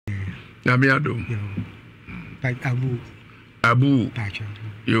Yamiado. Like Abu.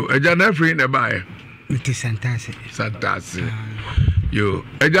 Yo, Ejana free na buy. It is Santasi. Santasi. Yo,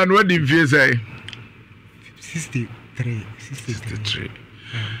 Ejan what did you say? 63.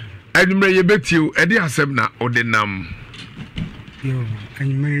 And may bet you, Eddie Hasemna or the Nam. Yo,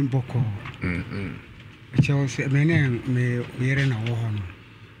 and Mary Boko. Chelsea, my name may wear in a war.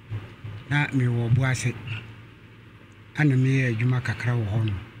 Not me or Boise. And me, Jumaka Crow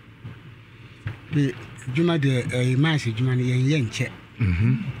Horn. The Juma de a massive money and yank.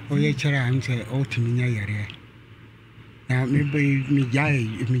 Oh, yeah, I'm say, oh, to me, yeah. Now, maybe me jay,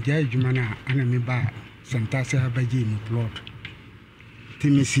 Jumana, and me bar, Santasa by Jimmy plot.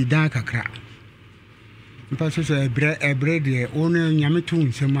 Timmy Sidaka crack. Passes a bread, owner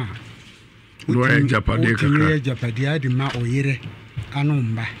Yamitun Sama. Royal Japadia, the Ma or Yere,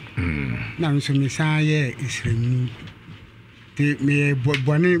 Anomba. Now, so Messiah is renewed. The me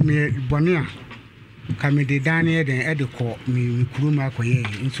Bonia. Come the Daniel and Edico, me Kuruma Koye,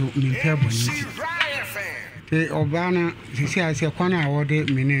 into me Pebble. The Obana, she says, a corner order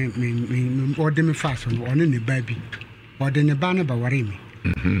me order me fast on the baby, or the banner by Warimi.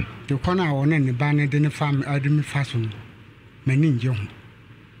 The corner on the banner, then the farm, order me fast on Menin Jong.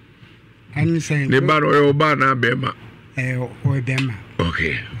 And saying, the bar or Obana Bema, or Bema.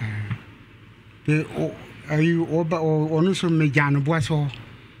 Okay. Are you over or also Majano Boisson?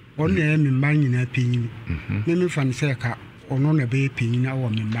 Only am in buying a pin. Name fan circa or non a bay pin or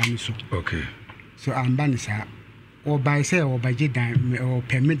me so. Okay. So I'm banisa or by say or by Jedine or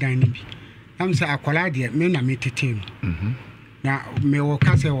permit dining. I'm say a colladia, men are meet team. Now, me or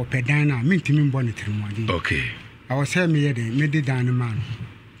castle or pedina, minting bonnet. Okay. I was saying me a day, made down man.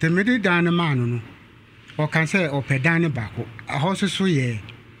 The middle down man, or can say or pedina back, a horse so ye,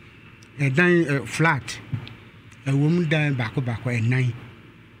 a dine flat, a woman dying back at 9.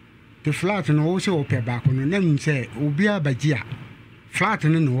 The flat and also pay back on the name say, Ubia Bajia. Flat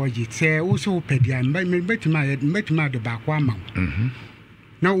and no orgy, say also pedia, and by me bet my the back one mount.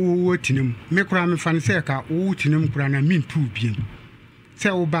 Now, Wotinum, make ram fanseka, Wotinum grana mean 2 beam.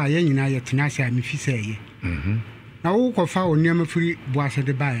 Say, oh, by any night, Nasa, if you say. Now, all foul near free was at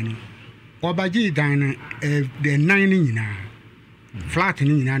the buying. Or by G diner, the 9 in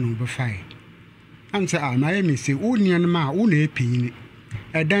flattening in an over 5. Answer, my say, only and ma, only a pin.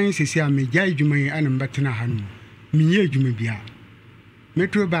 A dance is here, me jay you may and battena hanu. Me ye you may be a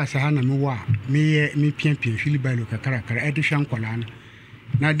Metro Bass Hana Mua, me pimpin, Philibalo Caracra, Edishan Colan.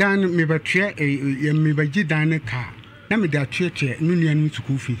 Now, Dan me but share a me by G dine car. Now me that church, Nunian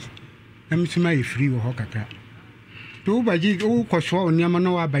school fees. I'm to my free or hockata. To by G, oh, Coswa,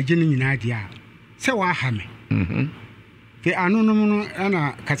 Yamanoa by Jenny in idea. So I have me. The anonymous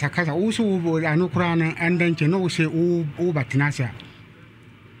Anna Casacasa also over Anokrana and then you know say, oh, Batinasa.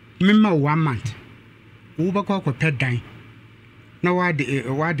 Mimma 1 month. Uber cock or pet dine. Now, why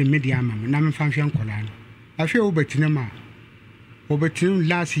the medium, Nam Function Colan. I feel Obertinema. Obertin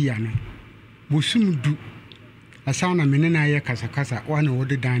last year. Busum do a sound of Menina Casacasa, one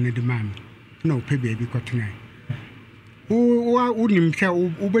order dine at the man. No pay baby cotton. Oh, wouldn't care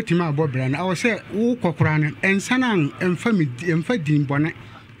Ubertima Bobran. I was say, oh, Cockran and Sanang and family and Fadin Bonnet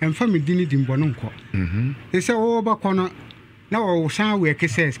and family dinner Bonunco. They say, oh, Bacona. Now, some work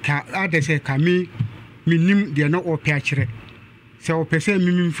says, others say, me nim, they are not all patched. So, per se,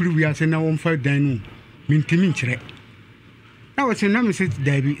 me free, we are saying now on 5 dining, mean Timintre. Now, it's a nemesis,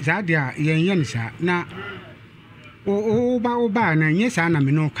 Debbie, Zadia, Yansa. Now, oh, Baobana, yes, I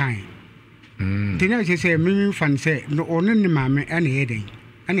am no kind. Then I say, me fan say, no, only mamma, any heading,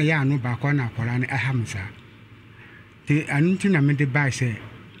 and a yarn no back on our Koran, a hamsa. The Antina made the by say,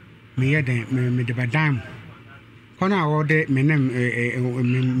 me, me, the badam. Kona order me name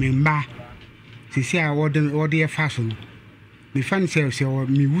memba sisi a order fashion me fan say or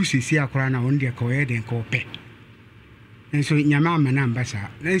me wusi si akora na on de ko e den ko pe enso nyama amana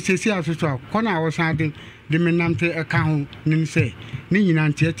mbasa sisi a so kona wo san de me namte aka ho nim say ni nyina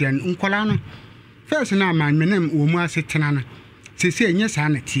ntiatia nkola no first na man me name wo mu asetena na sisi enye sa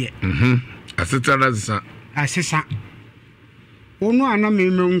na tie asetana asesa Onu ana me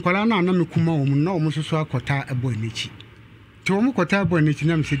nkwala na ana me kuma wo na wo soso akota abo anichi ti wo kota abo anichi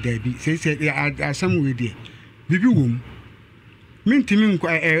na me se dabi se asam we de bibi wo mintimi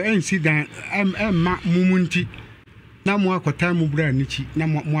ensi dan ma mumunti na mo akota mu bra anichi na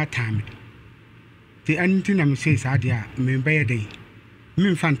mo atame ti anti na me se sa de a me baye den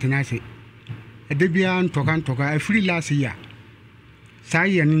me mfantena se edebia ntoka afiri last year sa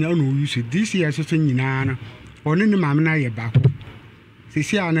ye ni na no use this year so nyina na onu ni mamna ye bako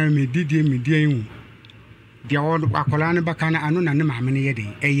sisi ana me didie hu dia on akola ne baka na anu na ne maame ne ye de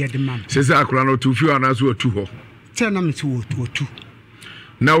eye de mam sese akola no tu fi ana so otu ho te na me tu otu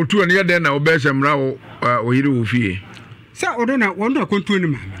na otu ne ye de na obehye mra wo oyire wo fie se odo na won kontu ne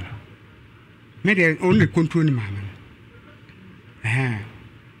maame me de on ne kontu ne maame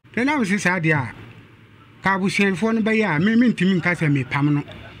te na me se sa dia ka bu sien fo no be ya me ntimi nka se me pam no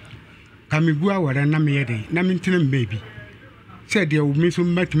ka me gu awara na me ye de na me ntine mbabi se de o me so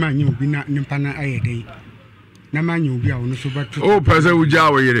matima anya obi na nimpa na aye de na ma anya obi a wono so batu o pese uja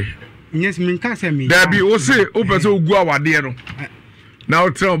awire yes me nka se me da bi o se o pese ugu awade no na o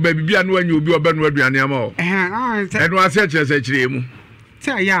tra baby bia no anya obi oba no aduane ama o eno ase kire kire mu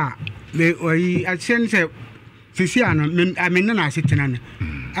se ya me oyi asen se sisi ano me na ase tena na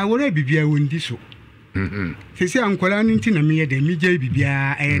awore bibia wondi so sisi ankola nti na me ye de me je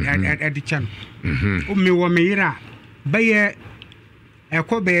bibia ade chan o me wo me yira baye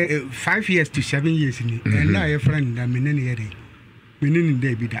ekobe 5 years to 7 years ni and na ye friend da me ne ye de me ne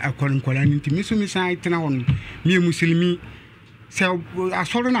de bi da akola nti me so me sai tena won me muslimi se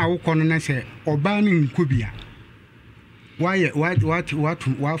asoro na wo kono na se oba ni nkobia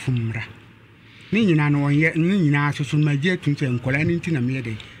wa fumra ni nyina no onye ni nyina soso magie tunse nkola nti na me ye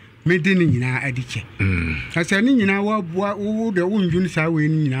de me de ni nyina adiche ase ni nyina wo de wo njun sa we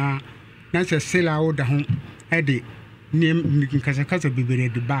ni nyina na se sela wo da ho ede ni kasa bibere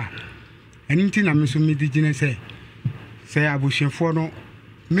de ba enti na me so me digine se abushefo no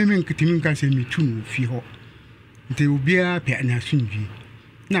me nkitimi nka se me tu no fi ho nti obia pe na sunvi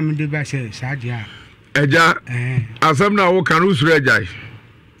na me de ba se sa dia eja asem na wo kan usura ejai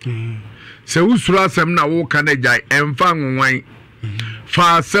se usura asem na wo kan ejai emfa nwan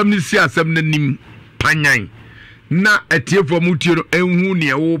fa asem ni si asem na nim panyan na etiefo mutie no enhu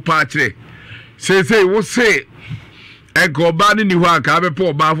ne wo pa kire se wo se ego ba ni ho aka be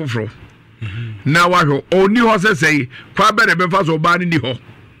po ba foforo na wa ho oni ho se kwa be ne be fa so ba ni ho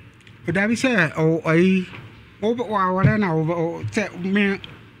o da bi se o ai o wa wala na o te me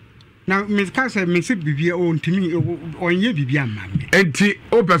na me ka se me se bibia o ntimi onye bibia ma me enti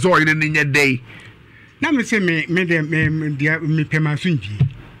o pe so oyire ni nye dei na me se me de me pema sunji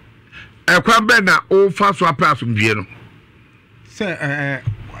kwa be na o fa so apra sunji no se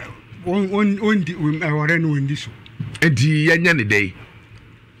on di wala no ndi so enti yanya ne dei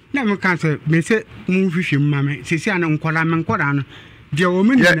na me kan se me se mu hwehwe mame se se ana nkola me nkola no de o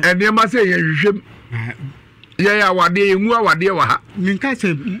me ya ene ma se ye hwehwe ya wade enwu awade wa ha me kan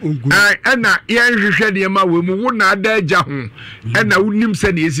se ogu na ye hwehwe de ma we mu wo na ada agya ho na wonim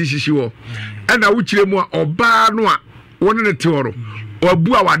se ne esi hihyi wo na wo kire mu oba no a woni ne te oro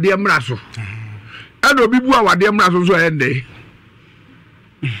obu awade mra so na obi bu awade mra so so ende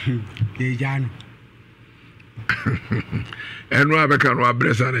ke jano enu abeka no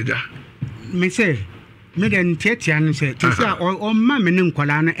abresa neja me se me den tietia no se tisa o ma me ne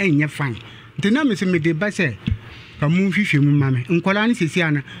nkola no enye fan ntina me se me de ba se ka mu hwehwe mu ma me nkola no sisi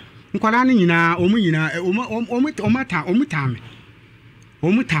ana nkola no nyina o mu nyina o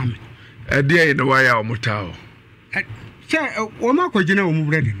mu tame ede no wa ya o mutao se o ma ko gina o mu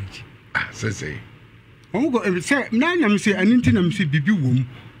brede ni se o mu go se na me se aninti na me se bibi wo mu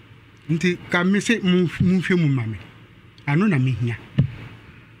nti ka me se mu hwehwe mu ma me ano na me hia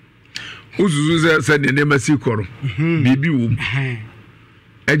uzuzu se ne masi koro bibi wo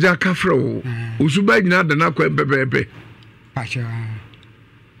eja kafra wo usuba nyina da na kwa pepepe pasha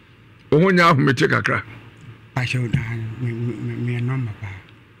ohonya ahumete kakra pasha me no ma pa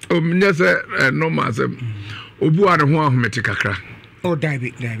o mnya se no ma se obu are ho ahumete kakra o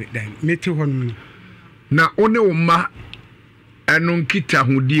David me ti hon na one wo ma enu nkita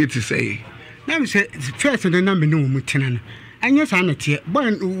hodie ti sei na me se first na me no mu tena na anya sa na tie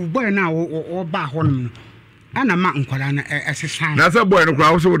boy na wo ba honom no ana ma nkwala na esesa na se boy no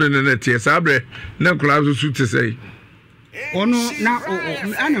kwa wo so de na tie sabre na nkwala so su ti sei ono na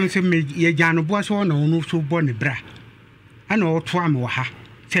ana me se me ye jano bo so na ono so bo ne bra ana o to am wo ha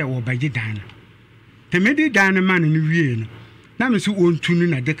se wo ba gidan te me di dan man no wie no na me se ontunu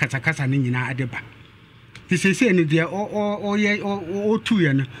na de kasa ne nyina ade ba ti sese ne de o tu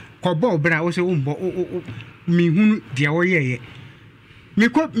ye no ko bo bra wo se wo mbo mi hunu de o ye me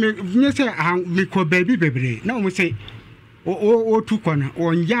se me ko baby bebre na o se o tu ko na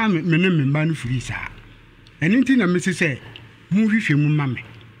o nya me ne me ba no firi sa eninti na me se mu hwehwe mu ma me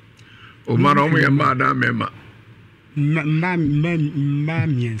o ma no mo ye ma da me ma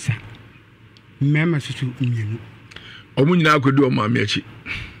miensa mema susu mienu o mu nyina akodu o ma me achi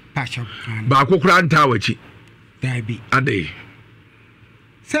pasha ba akokura nta wachi dabi ade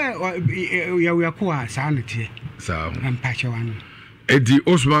se ya ko sa na tie sa am pasha wan edi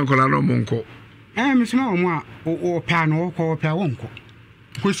Osman kola no monko Miss Mama or pan or call Pawonko.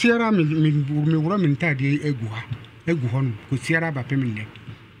 Kusiera me woman taddy eguhon, Kusiera Bapemine.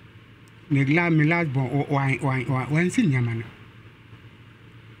 Negla me lad bon or wine sin yaman.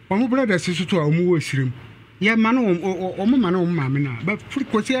 One brother sister to a moo shrimp. Ya man or man or mamma, but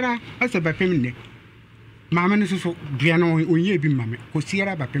Kusiera as a Bapemine. Mamma is so piano when ye be mamma,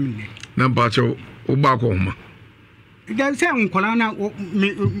 Kusiera Bapemine. Nampacho, Obacoma. There's some colana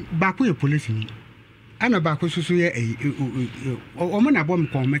back with police. Ana baako soso ye o mo na bom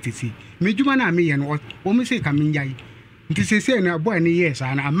committee me djuma na me ye no o mo se ka me nyai nti sese na boy ne yes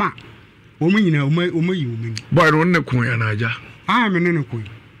ana ama o mo nyina o mo yi o mo boy no ne kun ya na aja me ne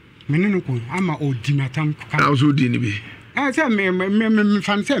kun ama o di matam ka na so di ni bi say me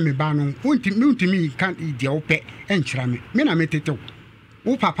fan say me ba no untimi kan di o pe enchira me na me tetew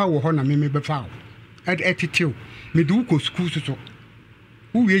wo papa wo ho na me be fa o tetew me du ko school so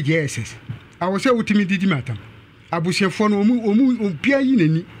wo we JSS I was say ultimate didi matam. Abusiefo no omu bia yi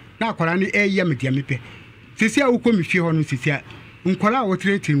nani na akwara ne eye me dia mepe. Sisi a uko mi fie ho no sisi a nkwara a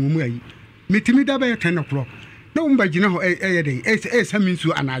wotreti wo mu ayi. Metimi da ba 10 o'clock. Na umba gina ho eye den sami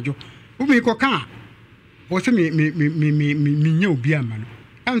nsu anajo. Wo me ko kan. Wo se me nya obi ama no.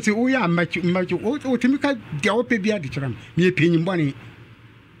 Am se wo ya machi o timi ka dia wo pe bia de kiram. Me penyin bone.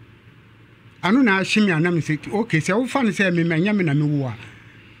 Anu na ahimi anam se okay se wo fa ne se me manya me na me wo a.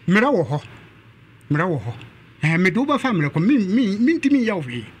 Mera wo ho. Me do ba family ko min timi ya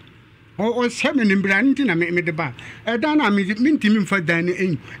ofi. O se me nimbra nti na me de ba. Da na me min timi mfa dan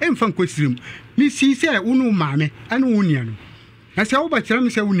en mfa kwesirim. Mi si se unu maame ana unia no. Na se wo ba kira me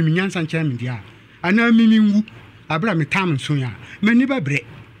se unu mi nyansa nkyɛ me dia. Ana mi nwu abra me tam nso ya. Mani ba bre.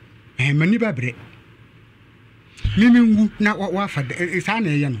 Mani ba bre. Mi nwu na wa fa sa na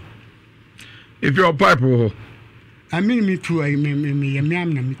ye no. If your pipe ho I mean me too, I me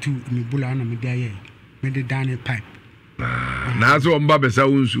am na me too, me bula na me dia me de dan pipe. Na so mba besa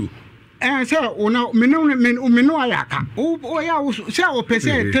unsu. Say ona me no ayaka. O ya say o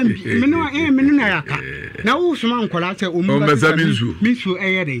pese tembi. Me no ayaka. Na wo suma nkola say o mu besa minsu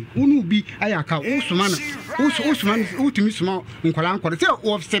eyede. Unu bi ayaka o suma utimi suma nkola say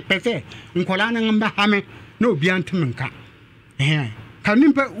o se pese nkola na ngamba ha me na obi antemenka.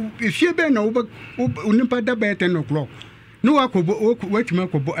 Kanimpa ifie be na onimpa da be 10 o'clock no watima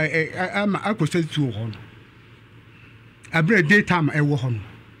kobo ama akosa tu ho abre daytime e wo ho no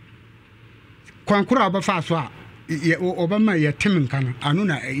kwankura obafa so a obama ye temenka no anu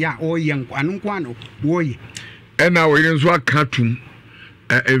na ya o ye nko anu nko anu wo ye na wo yin so akatum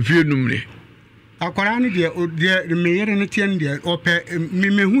efie numre akwara ne de me yere ne tie ne de ope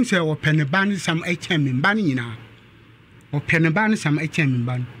mehu se ope ne ban sam echen me ban nyina open ban sam echen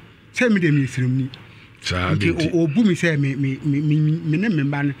ban say me de me siremni sa de obu mi say me ne me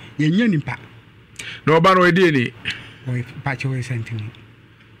ban ye nya nipa na oba no ede ni o pacho we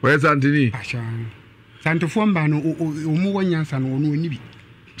santini pacho santofo mba no o mu wanyansa no no ni bi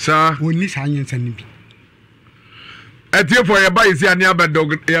sa oni sa nyansa ni bi etiefo ye ba isi ani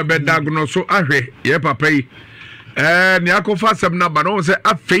abedag no so ahwe ye papa yi ni akofa sam na ba no say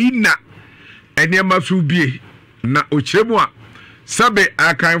afei na eniema so bie na ochemu a sabe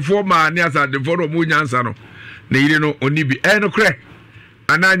akanfo ma ne asadefo no mu nyansa no na yire no oni bi no kre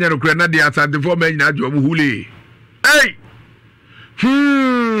ananya no kre na de asadefo ma nyina adwo mu hule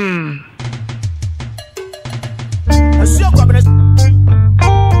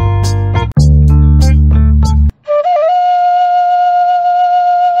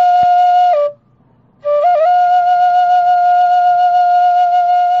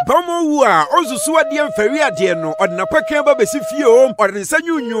Bamowua ozusu ade mfari ade no odnapakan ba besi fie o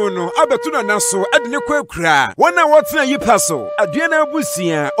odnsanyu no abetu na naso ade ne kwakura wona wotena yipaso adua na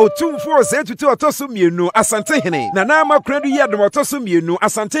abusia otumfo zetutu otoso mienu asantehene na na makradu yi adom otoso mienu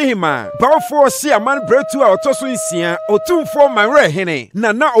asantehema bawfo si aman bretu a otoso nsia otumfo manrehene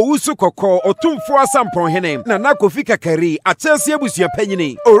na na owusu kokko otumfo asampon hene na na kofi kakari atese abusua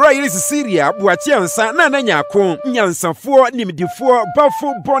panyini ora yiri Siria buachi ansa na na nyako nyansafo nimdifo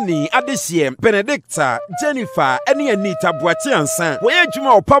bafo Bonnie Adeshie Benedicta Jennifer eni Anita buachi ansa we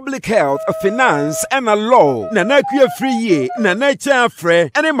adwuma o public health finance and law na na kua free ye na na cha frɛ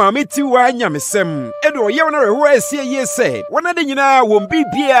ene maame tiwa nyamesem edo ye wona reho asie ye se wona de nyina wo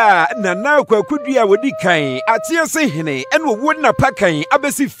bibia na na kwakudua wodi kan atie se hene ene wo na pakan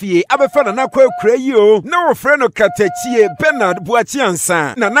abesi fie abefa na kwakura yi o na wo frɛ no katachie Bernard buachi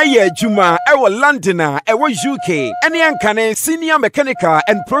ansa na na ye adwuma e wo London e wo UK ene ankane senior mechanical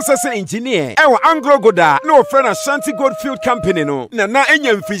and processing engineer ewa Anglo Goda no friend Ashanti Goldfield Company no nana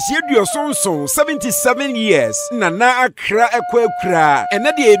enya mfirisie duosonson 77 years nana akra ekwakura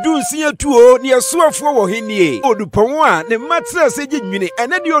ene de edunsi atuo ne yesuafo wo henie odupon a ne matra seje nwini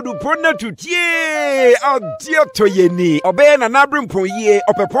ene de odupon na tutie adia toyeni obe nana brempon yie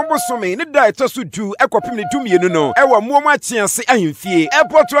opepon bosome ne da etoso du ekopim ne dumienu no ewa muoma chiase ahemfie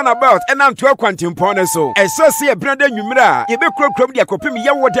airport runabout enanto akwantimpon ne so esese e brada nwumra ye be kurakram de akopim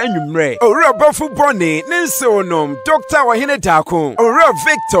ye woda nwumre owura bafu bone ne nseonom Dr. Wahine Dako owura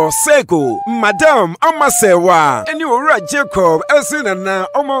Victor Sego Madam Amasewa eni owura Jacob esinana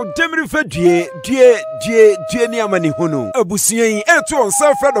omo demri fadue due ni amani hunu abusuyen eto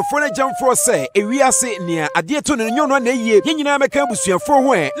onsa fredo fo na jamfo se ewiase nia ade to ne nyono na yie yenyina meka abusuafo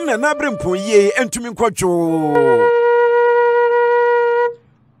ho e na na brempon yie entumi nkwadwo.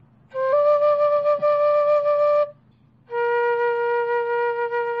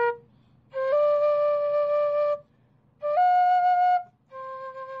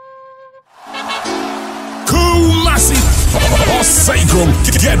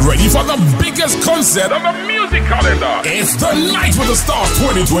 Get ready for the biggest concert of the music calendar. It's the Night with the Stars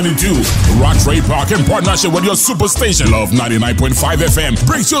 2022. Rattray Park in partnership with your superstation Love 99.5 FM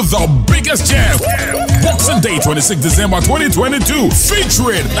brings you the biggest jam. Boxing Day 26 December 2022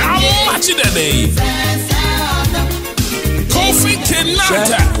 featuring Amachidede, Kofi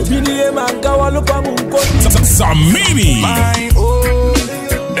Kinata, Samini,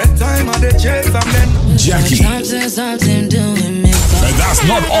 Jackie. And that's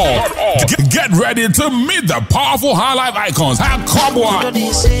not all. Get ready to meet the powerful high life icons Akabwa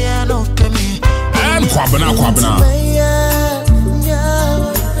and Kwabena.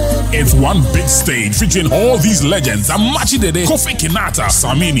 It's one big stage featuring all these legends: Amachidede, Kofi Kinata,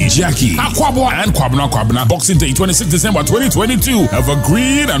 Samini, Jackie, Akwabwa, and Kwabena. Boxing Day 26 December 2022.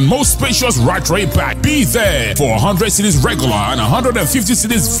 Evergreen and most spacious Rattray Pack. Be there for 100 cities regular and 150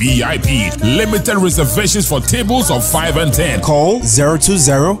 cities VIP. Limited reservations for tables of 5 and 10. Call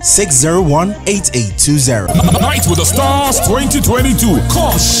 020-601-8820. Night with the Stars 2022.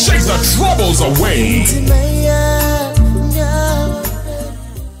 Come shake the troubles away.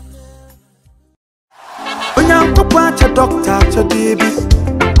 Doctor to baby,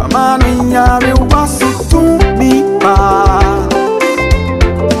 man nyare wasi to me pa.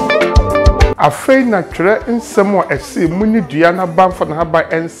 Afei na twere nsem a ese muni dua na banfo na haba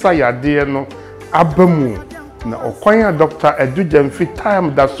ensa yade no abamu na okwan a doctor Edujamfi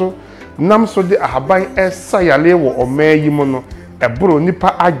time da so nam so de ahaban esa yale wo omayi mu no ebro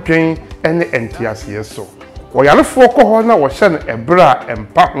nipa adwen ene entiase so wo yalefo ko ho na wo hye no ebra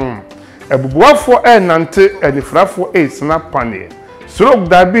empa ho ebubuafo nante enifrafo snap panel stroke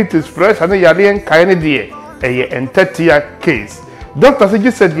diabetes pressure na yale enkan ne de eye entatia case doctor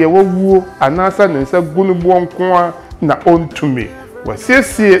say said ye wo anasa ne nsa gunu bonko na ontumi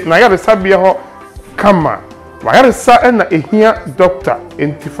wasiesie na yare sabie ho kama wayare sa na ehia doctor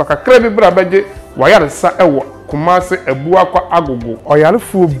entifaka kra bi bra baje wayare sa ewo kumase ebu akwa agogo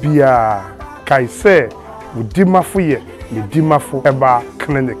oyarefo bia kaise udimafo ye medimafo eba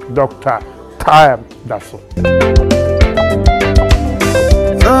clinic doctor time that's all.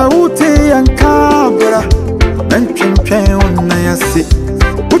 Uti yankabra menchimpe onna yasi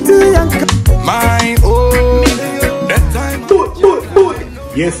uti yanka my own that time.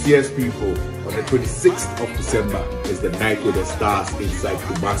 Yes people, on the 26th of December is the Night with the Stars inside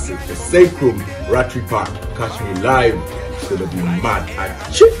Kumasi, the Sacrum Rattray Park. Catch me live, it's gonna be mad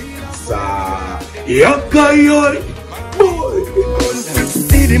at Sa Yakayori boy.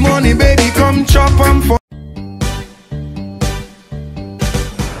 See the money baby, come chop on for.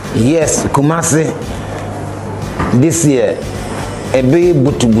 Yes, Kumasi. This year, a big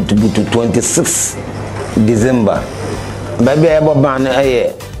butu 26 December. Baby, I have a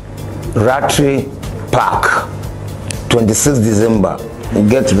Rattray Park 26 December.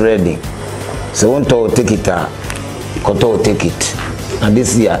 Get ready. So, want to take it, Koto take it. And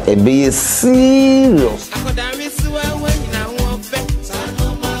this year, a big serious.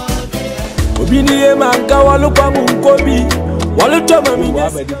 Obiniye mangawa lupa munkobi. Walutama minya.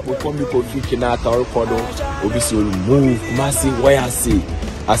 Wabedi pokomi Kofi Kinata rekodo. Obisi move Kumasi where I say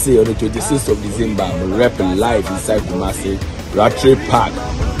on the 26th of December, we rap live inside Kumasi Rattray Park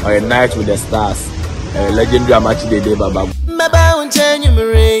on a Night with the Stars. Legendary Amachidede Baba.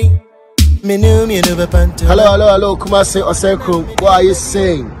 Hello, Kumasi Oseko. What are you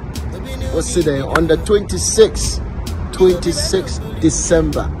saying? What's today? On the 26th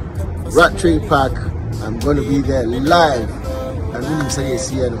December, Rattray Park. I'm going to be there live. I'm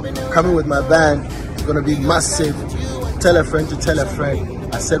coming with my band. It's going to be massive. Tell a friend to tell a friend.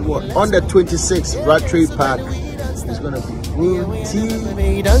 I said what? On the 26th, Rattray Park is going to be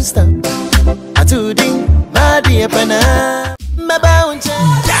booty. Don't stop.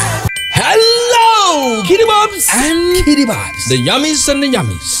 Hello, Kitty Bobs and Kitty Bobs, the yummies and the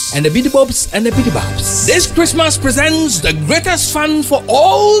yummies, and the bitty bobs and the bitty bobs. This Christmas presents the greatest fun for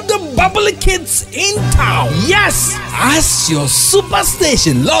all the bubbly kids in town. Yes, as your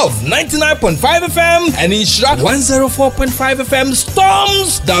superstation Love 99.5 FM and Inshra 104.5 FM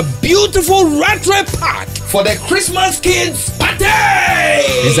storms the beautiful Rattray Park for the Christmas Kids Party.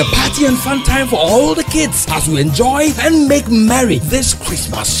 It's a party and fun time for all the kids as we enjoy and make merry this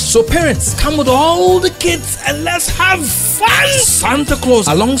Christmas. So parents, come with all the kids and let's have fun. Santa Claus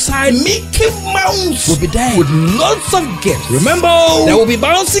alongside Mickey Mouse will be there with lots of gifts. Remember, there will be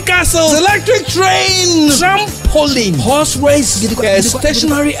bouncy castles, electric train, trampoline, horse race, a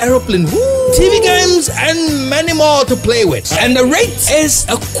stationary aeroplane, TV games, and many more to play with. And the rate is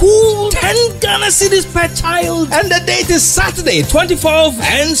a cool 10 Ghana cedis per child. And the date is Saturday 24th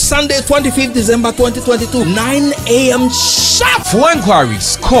and Sunday 25th December 2022, 9 a.m. sharp. For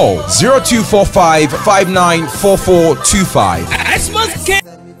inquiries, call 0245 594425. Xmas K.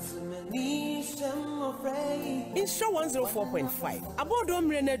 104.5 abodom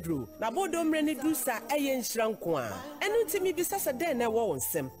renedru na bodom renedru sa eye nhranko a enu timi bi sasa den na wo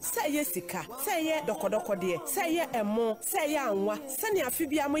nsem sa ye sika sa ye dokodoko de sa ye emo sa ye anwa sani afi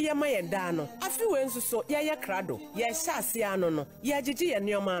bia moye maye da no afi we nsuso ye krado ye hyase ano no ye gigi ye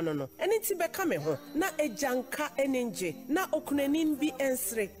neoma ano no eni ti beka me ho na ejanka enenje na okunanin bi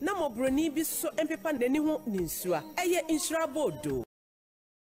ensre na mobroni bi so empepa nani ho ninsua eye insura bodo.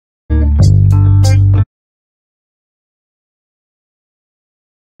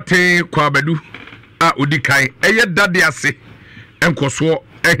 Kwa bedu a odikai eye dade ase enkoso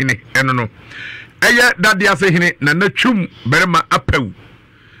ehene eno no eye dade ase hene na natwum berema apawu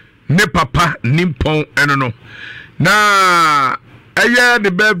ne papa nimpon eno no na eye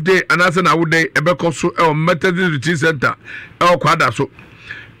the birthday anase na wode ebekoso e o Methodist Retreat Center e o kwada so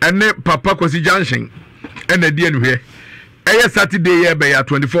ene papa Kwasi Junction ena die nhwe eye Saturday ye be ya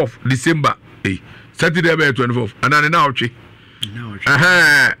 24th December Saturday be 24th anane na otwe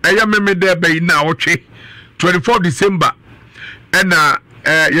eya meme de be na otwe 24 December ena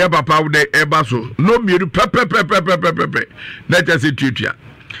ye papa de eba so no mieru pepe na just tutua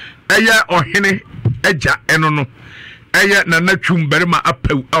eya ohene eja eno no eya na natwum berema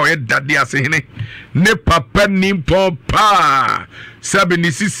apaw o ye dade ase hene ne papa nimpo pa sabe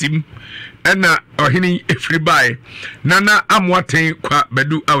ni sisim ena ohene efribai nana amwaten kwa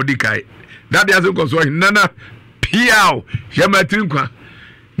bedu audikai dade ase ko so nana piao yamatrinkwa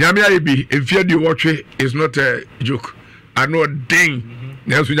nyame ayebi efia di watwe is not a joke I know ding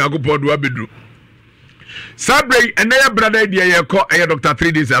na so nyagopo do abedu sabre enaya brother dia ye ko Dr.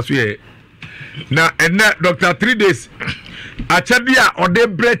 3 days aso ye na ena Dr. 3 days achade a ode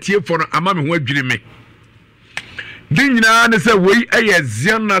bretie for ama me ho adwiri me din nyina ne se we eye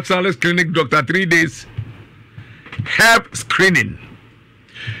Zion Nationalist Clinic Dr. 3 days help screening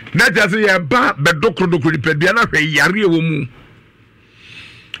na just ye ba bedokro pedua na hwe yare wo mu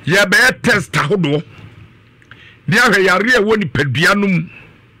ye be test ahodo dia hwe yare wo ni pedua num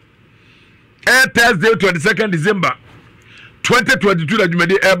Thursday 22nd December 2022 la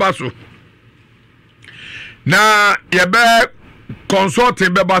jumede ebaso na ye be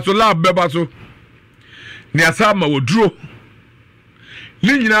consulting be baso lab be baso ni asama woduro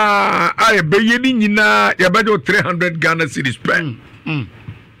ni nyina aye be ye ni nyina ye be 300 Ghana cedis pen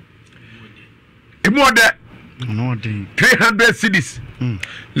more than 300 cities.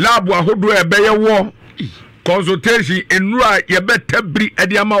 Lab wa hodo ebe ye wo consultation enura ye beta bri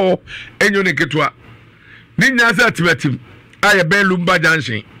ediama wo enyo ne ketwa. Ni nyansa tibetim aye ben Lumba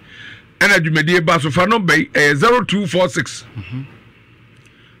Junction. Ena dwumedie ba so fa no be 0246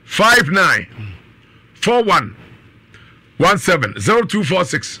 59 41 17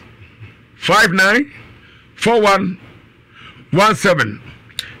 0246 59 41 17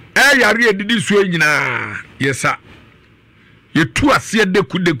 yare edidi suo nyina yesa yetu ase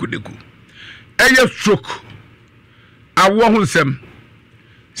deku eye stroke awo honsem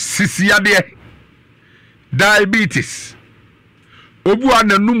sisiade diabetes obu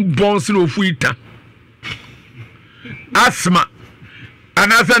ananum bons no fuita asthma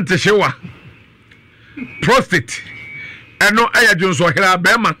anasante shewa prostate eno aya jonso hera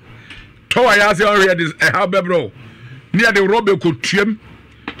bema to ya se already ha bebro ni ade robe ko tuam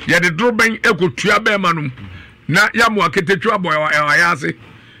ya de droben ekotua be manum na ya mo aketetua boy ya ase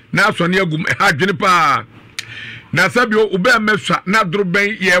na asone agum ha dwene pa na sabio ube meswa na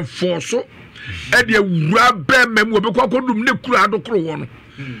droben ye foso e de wura be mem obe kokodum ne kura adokro wo no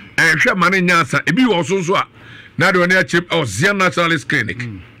hwɛ ma ne nyansa ebi wɔ so so a na de one achip Ozia Naturalist Clinic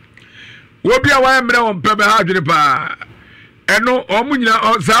wo bia wa emre won pɛ bɛ ha adwene pa ɛno ɔmo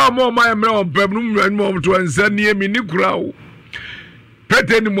nyina saa ɔmo ma emre won pɛ no mu to nsanie mi ni kura o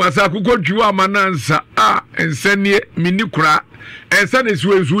pete ni mu asa akokɔ dwu amanansa a nsanie mi ni kura nsane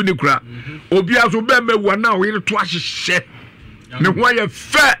suwensu ni kura obi aso bɛ mɛwa na wo yire to ahyehyɛ ne ho ayɛ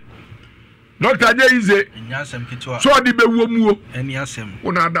fɛ Dr. Jaize so di be wo mu o eni asem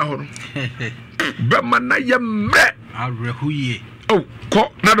una da ho no be man na ye mre arehuye oh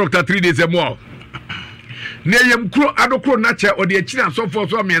ko na Dr. 3 days emo ne yem kro adokro na che o de akira so for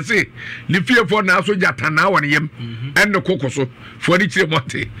so me se ni fie for na so jata na won yem en kokoso for di kire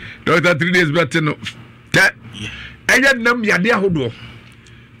monte Dr. 3 days bet no te eye nam yade ahodo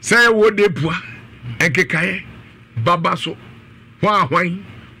say wo de pua enkekaye baba so hwan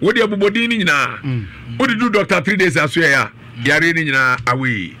what the body in what did do Dr. 3 days as we are? Yarin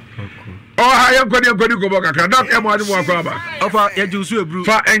away. Oh, I am going to go back. I cannot ever more cover. Offer a juice,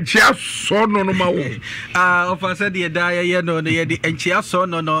 for and chia son no more. Offer said the dia no, the and chia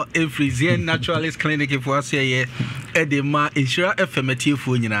son no, a Frisian Naturalist Clinic for us here. Edema insure affirmative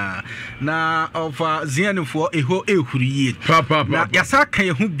for na offer Zian for a whole year. Papa,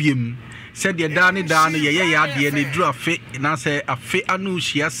 Yasaka who beam. Said the Danny Dan, ye ne drew a fit, and I say a fit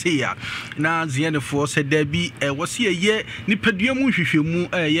anusia say na Zianifo said there be a was here ye nipedium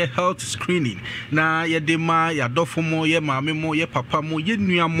ye health screening na ye de ma ya dofo mo ye maame mo ye papa mo ye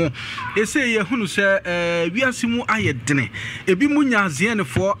nua mo e say ye hunu say wiasimu ayedene ebi munya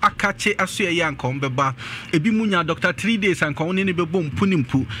Zianifo akache aso ye ankom beba ebi munya Dr. 3 days ankom ne bebo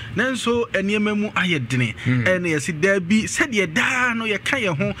mpunimpu nanso eniema mu ayedene ene ye si there be said ye da no ye kan ye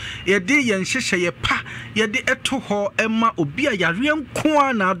ho ye de yen hyehye ye pa ye de eto ho ema obi a yare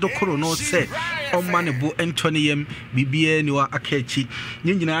nko na adokoro no se omma ne bo entoneyem bibia ni wa akachi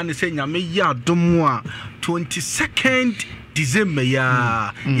nyina ne se nyame ya domo a 22nd December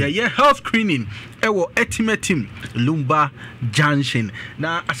ya health screening ewo etimetim Lumba Junction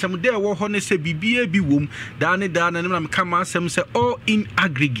na asamude ewo ho ne se bibia bi wom da ne na meka asem se all in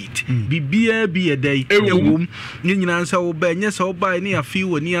aggregate bibia bi ye dai ewom nyina nsa wo ba nye se wo ba ni afi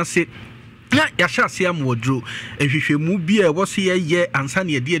woni ase na yashase am wodro ehwehwemu bi e wo se ye ansa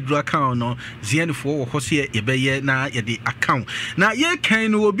na ye de aduru account no Zianifo wo ho se ye be ye na ye de account na ye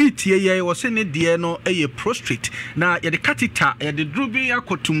kan no obi tie ye wo se ne de no ye prostrate na ye de catheter ye de drubin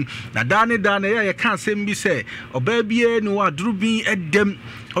akotum na da ne ye kan asem bi se oba bie no wa drubin edem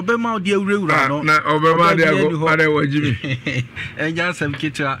obema odi awurawura no na obema de ago are wajimi enja sam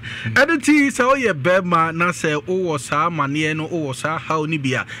kitwa editi se o ye bema na se o wo sa mane no o wo sa how ni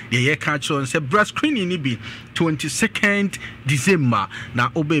bia de ye ka chiro se breast screening ni bi 22nd December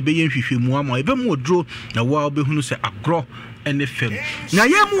na obebe ye hwehwemu ama ebemu odro na wa obehunu se agro ene fem na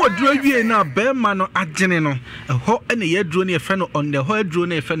ye mu odro wie na bema no agene no ho ene ye dro ne efe no on the ho dro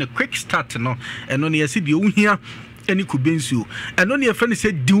ne efe no quick start no eno ne yesi de ohia eni kubensu eno ne efe ne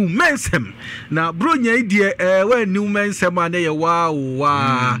se diu mensem na bronya idie wa niu mensem ane ye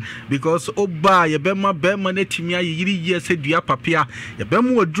wa because oba ye bema na timi ayiri ye se dua papia ye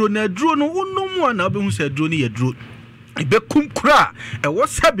bema odro na dro no unomu na obehu se dro ne ye dro bekum kura wo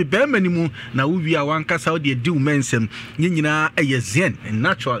sabi be manimu na wuwi a wankasa de di umensem nyina Zien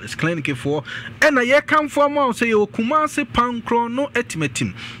Naturalist Clinic for ena ye kan for ma so ye Kumasi pankro no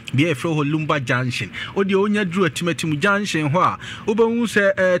etimetim bi e fro ho Lumba Junction o de onya dru etimetim junction ho a obehu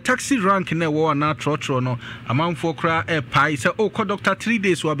se taxi rank na wo na trotro no amanfo kura pai se o ko Dr. 3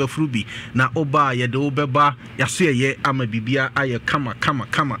 days wa befru bi na oba ye de obeba yaso ye ama bibia aye kama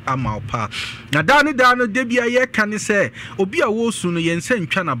ama opa na dano de bia ye kan se obi a wo su no yense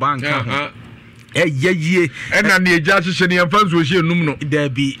ntwa na banka ho yeye ena ne eja hyehyɛ ne yɛmfa nso hye num no da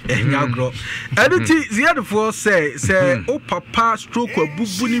bi nyagro editi Zianifo say o papa stroke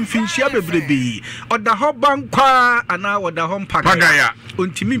abubu ni mfinhia bebrebe oda ho bankwa ana oda ho mpagaya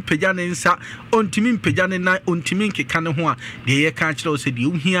ontimi mpagya ne nsa ontimi mpagya ne na ontimi nkeka ne ho a de ye ka kyerɛ o se de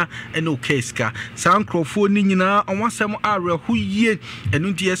ohia ene o keska sankrofo ni nyina onwasɛm awerɛho yie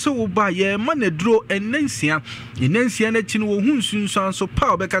enu de ye wo ba ye ma na duro enansia na chi no wo hu nsunsuan so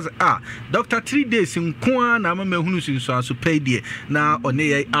pa obeka Dr. 3 days nkoa na mama hunu nsunsuan so pa die na one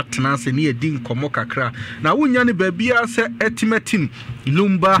ye atena se ne yedi nkomo kakra na wonya ne babia se etimetim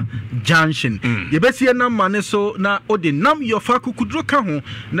Lumba Junction. Yebesi na mane so na ode nam yofa kukudro ka ho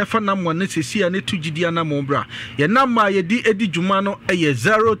na fa nam wane sesi ane tujidia na mombra. Ye nam ma ye di edi juma no eye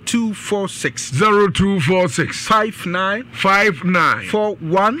 0246 59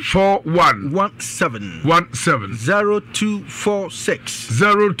 41 17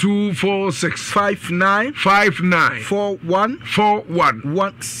 0246 59 41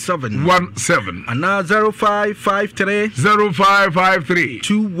 17 and now 0553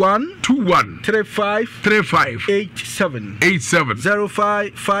 21 35 87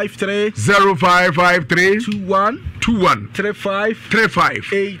 0553 21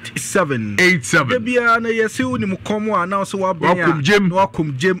 35 87 Debia na yesi uni mukomo ana so wabenya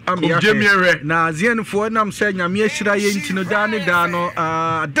wakum jem amia na zien fo nam se nyame ahira ye ntino dane da no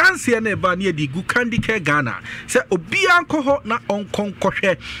dance na eba na di gu Kandike Ghana se obi anko na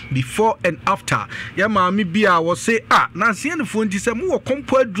onkonkɔhwɛ before and after ya maami bia wo se na zien fo nti se mu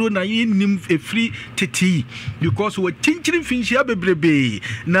kompo aduro na ye nim efri teti because we tinchiri finchi abebrebe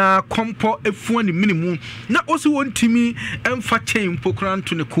na kompo efu ani minimu na oso ntimi emfa chain pokran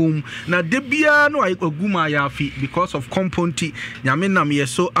to ne kum na debia no aguma ya afi because of component nyame nam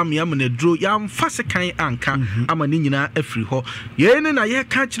yeso amiam na dro ya mfa sekan anka amani nyina afri ho ye ne na ye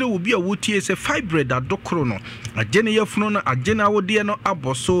ka kire obi a wotie se fibroid adokoro no agene yefunu no agene awode no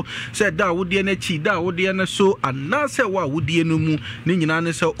aboso se da awode na chi da awode na so ana se wa awode no mu ne nyina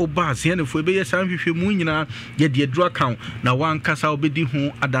ne se oba ase ne fo ebe ye san hwehwe mu nyina ye de dro account na wankasa obedi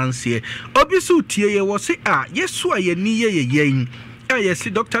ho adanse obi so tie ye wo se yesu aye ni ye yen yes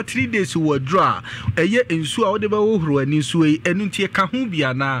doctor 3 days wo draw eye ensu a wo de ba wo horo ani su e enu tie ka ho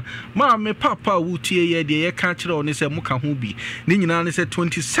bia na ma me papa wo tie ye de ye ka kire oni se mu ka ho bi ni nyina ne se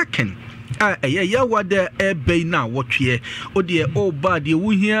 22nd ya wada ebe na wotwe o de o ba de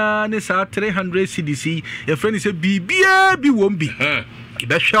wo hia ne sa 300 cedc e friend se bibia bi won bi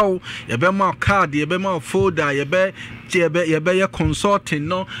Yebe show, yebe ma card, yebe ma folder, yebe ye consulting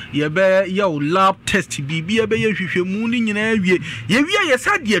no, yebe yo lab test, bibi yebe ye hwehwe mu ni nyina wie. Ye wie ye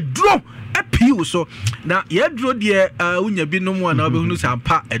sa de draw appeal so. Na ye draw de unya bi no mu na obehunu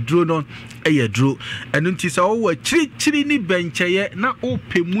sampa draw no eye draw. Enu nti sa wo chiri ni bencheye na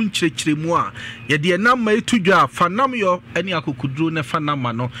ope mu nchirechire mu a ye de na ma etudwa fanam yo ani akokudro na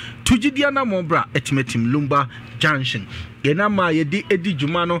fanama no. Tujidia na mombra etimetim Lumba Junction. Yenama yedi edi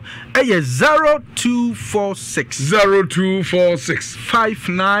jumano eye 0246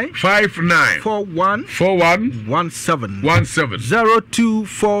 59 41 17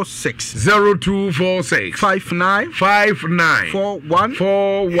 0246 59 41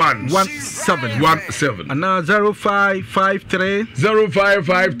 17 and now 0553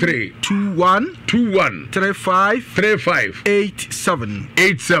 21 35 87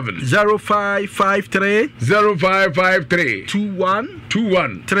 0553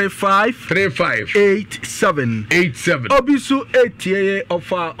 21 35 87 Obisu etie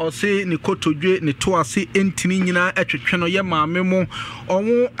ofa ose ni kotodwe ni toase entini nyina atwetwe no ye maame mo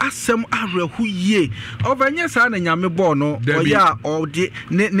onwo asem ahrehu ye ovanye sa na nyame bo no oya ode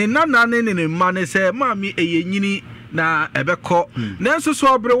ne nana ne ma ne se maame eyenyini na ebeko nanso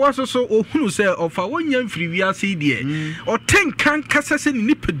so obre waso so ohunu se ofa wonya mfiri wiase die otenkan kasase ni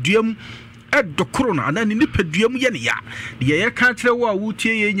nipaduam edokoro na ana ni nipaduam ye ne ya de ye ka kire wo a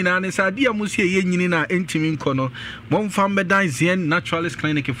wutie ye nyina ne sa de amusie ye nyini na entimi nkono momfa medan zien naturalist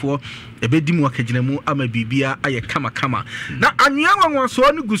clinic for ebedi mu akagina mu ama bibia aye kama na anwea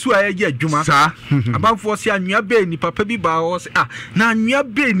wanwaso ne gusu aye ye adwuma sa abanfo se anwea be ni papa bi ba wo se na anwea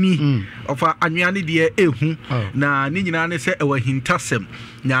be ni ofa anwea ne de ehu na ni nyina ne se ewa hintasem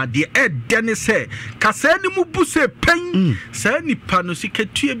na de ede ne se kasa ni mu buse pen sa nipa no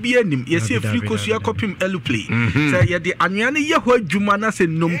sikatue bi anim ye se free kosu akopim eluplay se ye de anwea ne ye ho adwuma na se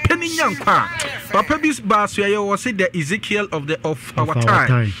nompeni nyankwa papa bi ba so ye wo se the Ezekiel of our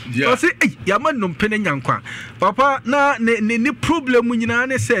time yama nompene nyankwa papa na ne problem nyina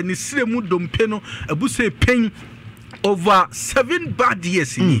ne se ne siremu dompe no abuse pen over 7 bad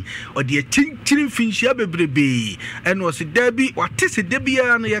years ni or the chinchirin finchia bebrebe and was debi what is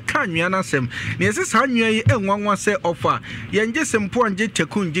debia na ya kanwea na sem na yesi sanwea yi enwanwa se offer yenje sempo anje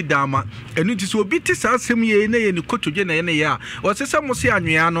tekunji dama enu ti so obi ti sa asem ye na ye ni kotodwe na ye na ya o se mo se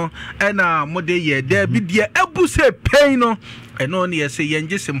anwea no na mode ye debi de abuse pen no eno ne yesi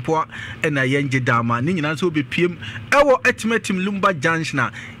yenje sempo na yenje dama ni nyina so obepiem ewo etimetim Lumba Junction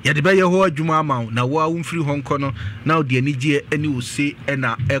na ye de be ye ho adwuma ama na wo awumfiri honko no now the energy any will say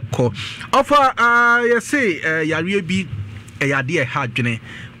na echo offer say yare bi yade e ha dwene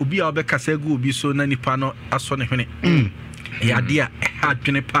obi a obekasa gu obi so na nipa no aso ne hwene yade a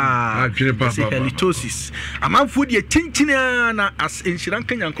adwene pa halitosis amanfo de tintina na as enhiran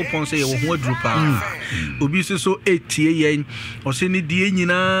kanyankopon say wo ho aduru pa obi so etie yen o se ne die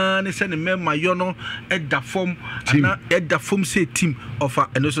nyina ne se ne mema yo no eda fom ana eda fom say team ofa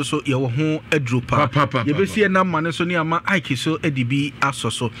eno so ye wo ho aduru pa ye be sie na ma ne so ne ama aiki so edibi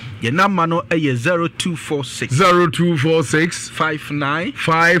asoso ye na ma no eye 0246 59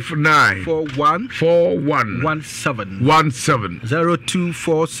 41 17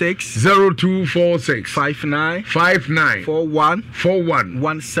 0246 59 41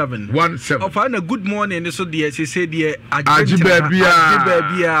 17 of a good morning so dear she said dear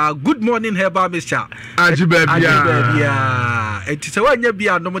Ajibabia good morning Heba Mr. Ajibabia it is one year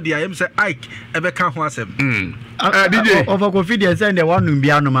bia no dear am say Ike ebeka ho asem DJ of a confidence and the one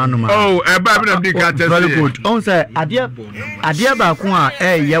bia no man oh eba na be ka test very good on say adia ba ko a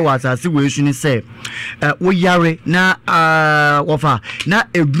ye wasase we su ni say wo yare na wofa na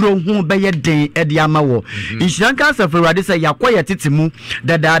eduro ho be ye den e de ama wo insuran cancer for wade say yakoye tetimu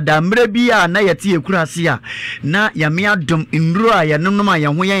dada mre bia na yete ekurase a na yame adom nduro a yenomnom a ye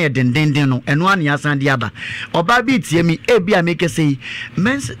ho ye dendenden no eno an yasan de aba oba bi tie mi e bia make say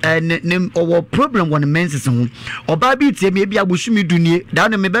mens owo problem won menses ho oba bi tie mi e bia busumi dunie da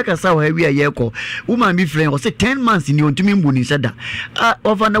no me beka sa wo hawi ye ko woman bi friend o say 10 months ni ontumi mbuni sada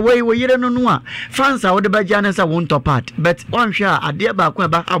over na way wo yire no no a fans a wo de ba jana sa won top part but one hwa ade ba ko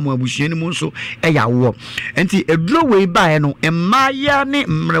ba amo abusuani mu nso e ya wo enti eduro we ba no emaya ne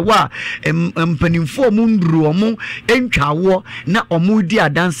mrewa empanimfo mu nduru omo entwawo na omo di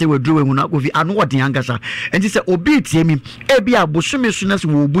adanse weduro we hu na kofi ano wode ankasa enti se obi tie mi e bia bosome so na se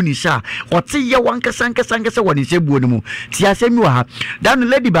wo bu ni sha ote ye wankasankasa woni se buo ni mu ti asemi wa ha dan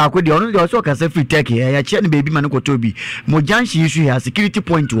lady ba ko de ono de so kasa free tech ya che ne baby man ko tobi mo janshi issue ya security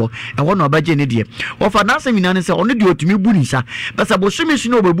point wo e wo na obaje ne de ofa na asemi na ne se ono de otumi bu ni sha basa bosome so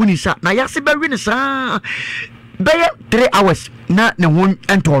na obabu ni sha na yase ba wi ni sa Beye 3 hours na ne ho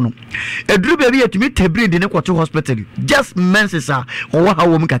entono eduru baby yetumi tebri de ne kwato hospital just menses a owa ha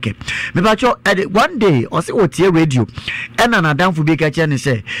wo mu kake me ba cho one day o se otie radio ena na danfo bi ka che ne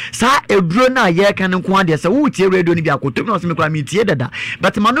se sa eduru na ye kan nko ade se wo tie radio ni bi akoto na o se me kwa me tie dada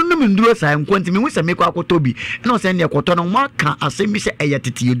but manu no me nduro sa nko nti me hu se me kwa akoto bi na o se ne kwato no maka asemi se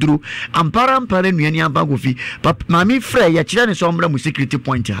eyetete eduru ampara nuani ambagofi mami frɛ ya kire ne so mra mu security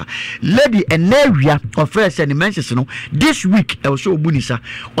point ha lady enawia of fresh and mentions no this week e so obunisa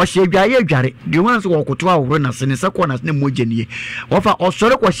o hye adwaye adware de wan so wokoto aworo na se ne sako na ne mogenie ofa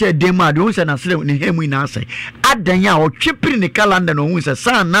osore ko hye dem a de wan se na se ne hemu na asai adan ya o twepiri ne calendar no hu se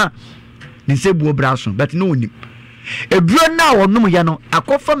sana ne se buo braso but no onim eduro na wonum ya no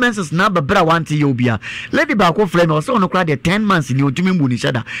akofa menses na babra wanti ye obia lady ba ko frame o so no kra de 10 months ni otumi mbu ni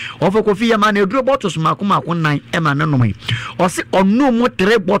shada ofo kofi ya ma na eduro bottles makoma ko nan e ma nanom o se onu mo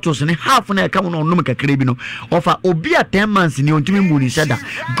 3 bottles ni half na e ka no onum kakra bi no ofa obia 10 months ni otumi mbu ni shada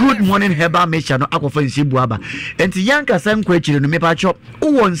good morning heba mecha no akofa nsebu aba enti yanka san kwa chire no mepa cho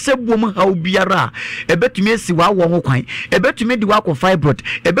wo nsebu mo ha obiara ebetumi esi wa wo ho kwan ebetumi di wa ko fibroid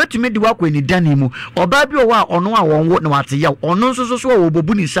ebetumi di wa ko ni dani mu oba bi o wa ono a wonwo na wate ya ono nso so wo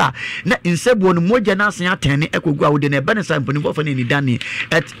bobu ni sa na insebu no moja na asen atene ekogu awode na ebe ne sa mponi fo fa ni dani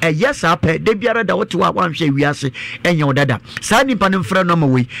et yesa pe de biara da wote wa wanhwe wiase enye odada sa nipa ne mfra no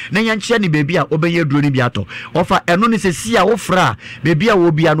mawe na yanche ni bebi a obenye duro ni bi ato ofa eno ne se si a wo fra bebi a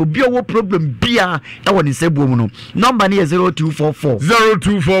wo bia no bi wo problem bia e wo ni sebu mu no number ne 0244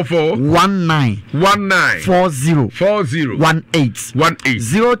 19 40 18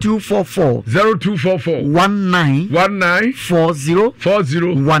 0244 19 40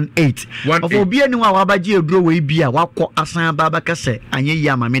 18 of obi anu a wabaje eduro we bia wakọ asan baba kase anye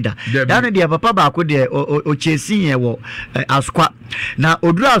ya mameda dan de papa ba ko de o chesi ye wo askwa na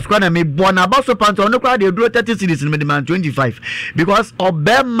oduro askwa na me bo na baso panto no kwa de eduro 30 series me demand 25 because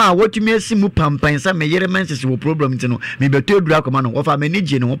obema wotumi asimu pampan sa me yere menses wo problem ntino me beto eduro akoma no ofa me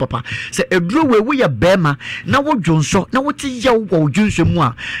nije no papa se eduro we wo ya bema na wo dwonso na wo ti ya wo dwonso mu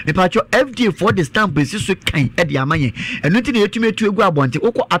a me pa cho FDA for the stamp so kan e de amanye eno ti na yetumi etu egu abonte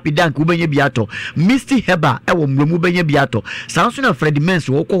wokọ apidank ubenye biato misty heba e wo mremu benye biato sanso na Fred Mens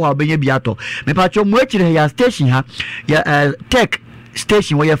wokọ wa benye biato me pa cho mu akire ya station ha ya tech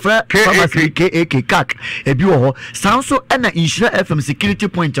station where your pharmacy KAK CAC ebi wo ho sanso na insure FM security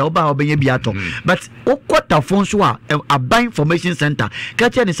point a oba obenye biato but okota phone so a aban information center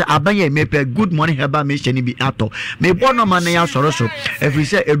kache ni say aban ye mepe good morning heba me sheni bi ato me bono man ya soro so every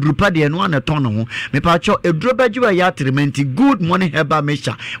say edrupa de no na ton ho me pa cho edruba jiwa ya treatment good morning heba me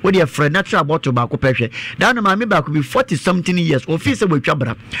sha we dey friend natural bottle ba ko pehwe dan ma me ba ko be 40 something years office we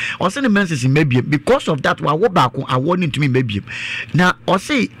twabra o se ne menses mebie because of that wa wo ba ko awon ntumi mebie na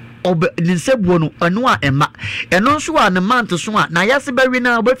ɔse ne nsabuo no ɛno a ɛma ɛno nso a ne month so a na yɛse bɛwe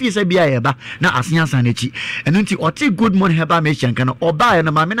na ɔbɛfii sɛ bia yɛba na asenya san n'akyi ɛno nti ɔte good morning heba me hyɛnka no ɔbaeɛ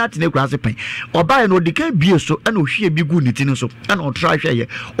no maame no ate ne kura ase pɛn ɔbaeɛ no ɔde ka bie so ɛna ɔhwie bi gu ne ti no so ɛna ɔtra hwɛyɛ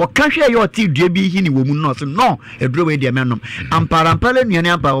ɔka hwɛyɛ ɔte dua bi hi ne wɔ mu no ɔse no ɛduro wei deɛ mɛnom amparampala nnuane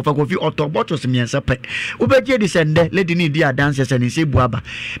ampa ɔfa kofi ɔtɔ bottles mmiɛnsa pɛ wobɛgye di sɛ ndɛ lady ne di adanse sɛ ne nse bu aba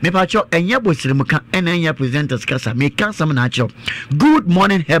mepakyɛ ɛnyɛ bɔsirim ka ɛna ɛnyɛ presenters kasa meka asɛm na akyerɛ good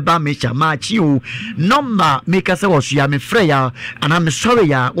morning heba mecha machi o number make us was ya me frɛ ya ana me sorry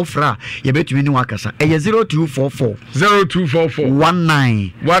ya wo fra ye betumi ni wakasa eye 0244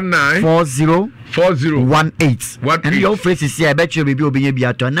 19 40 and your face is here bet you be obi bi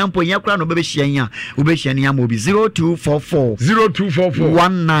ato na mpo nya kra no be hia ya mo bi 0244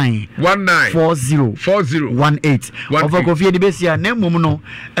 19 40 18 over coffee de be sia na mum no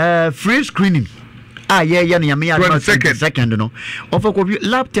free screening yeah no yame 20 second no offer ko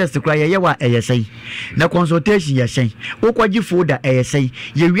lab test kra ye wa eyesai na consultation ye shen okwaji folder eyesai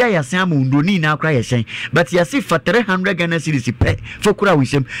ye wi ayasan amundo ni na kra ye shen but ye see for 300 Ghana cedis pe for kra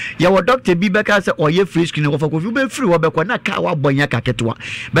wisem ye wo doctor bi beka say oye free screen offer ko be free wo be ko na ka wa bonya ka ketwa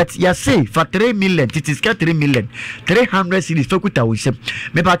but ye see for 3 million it is 3 million 300 cedis for kuta wisem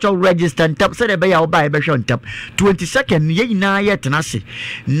me pa cho register ntap say be ya wo ba e be hwe ntap 22nd ye nyina ye tenase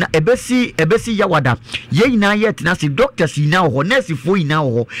na ebesi ya wada ye na yet na si doctors ina ho nurse fo ina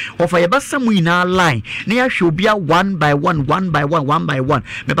ho ofa ye basamu ina line na ya hwe obia one by one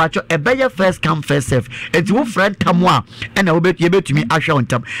me ba cho ebeye first come first serve enti wo friend tamo a na wo betumi ahwe on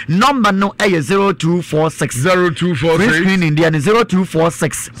tam number no e 0246 screen India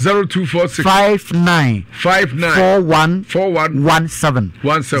 0246 59 4117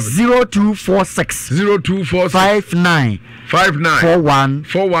 0246 59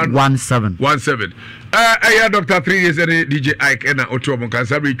 4117 Dr. 3 years and DJ Ike and Otomo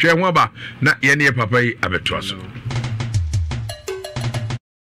Kansabi Chewaba na yene papa abetuaso.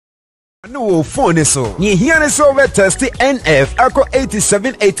 No phone so. Ye here is over test NF Ako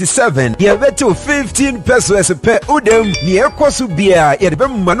 8787. Ye beto 15 pesos per udem. Ni ekosu bia ye be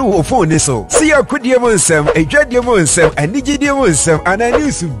manu phone so. See ya kudie monsem, edwadie monsem, anigidie monsem,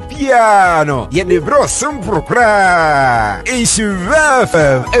 ananisu bia no. Ye ne bro simple kra. Insure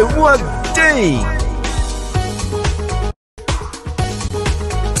FM e what day.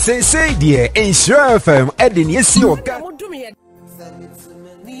 Say dear Insure FM edin yesi oga.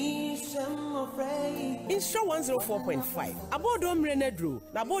 Insure 104.5 Abodom Renedru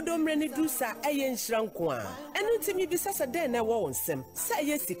na Abodom Renedu sa eye nshranko a enu timi bi sasa den na wo nsem sa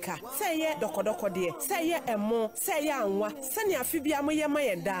ye sika sa ye dokodoko de sa ye emo sa ye anwa sa ne afi bia mo ye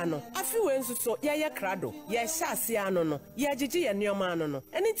maye da no afi we nsuso ye krado ye hya ase ano no ye agigi ye neoma ano no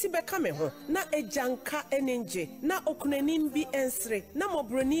eni ti beka me ho na ejanka enenje na okunanim bi ensre na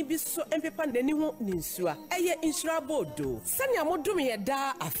mobroni bi so empepa nani ho ninsua eye insura bodo sa ne amodum ye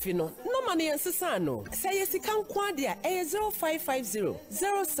da afi no no ma ne ensesa no say sikan kwadia 0550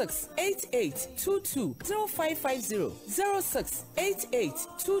 068822 0550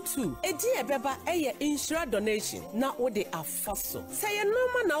 068822 edi ebeba eye insure donation na wode afaso say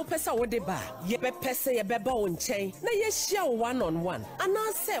normal na opesa wode ba ye be pese ye beba on chen na ye share one on one ana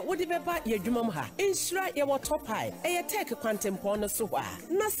say wode beba ye dwumam ha insure ye top high eye take quantempo no so ha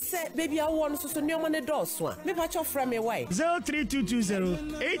na say baby awo no so neoma ne doso a me pa cho fra me why 03220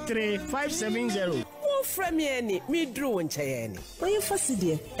 83570 Framiani, me drew and chayani. When you first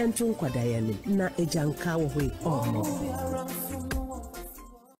see and Tunqua Diane, na a janka way almost.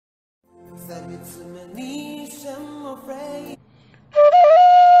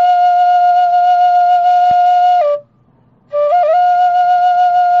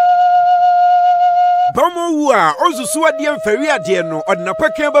 Bamwa ozusu adie mfari adie no odna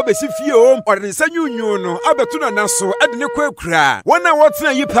pakan ba besi fie o odne sanyunyu no abetu na naso adne kwakura wona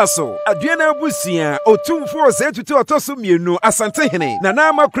wotena yipaso adie na abusia otumfo se tutu otoso mienu asante hene na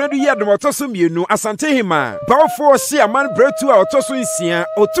na makradu ye adno otoso mienu asante hima bawfo hye aman bretu a otoso nsia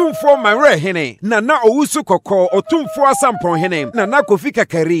otumfo manre hene na owusu kokko otumfo asampon hene na kofi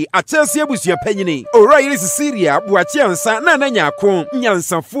kakari achese abusua panyini ora yiri Syria buachi ansa na nyako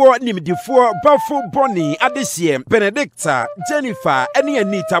nyansafo nimdifo bafo Bonnie Adeshie Benedicta Jennifer eni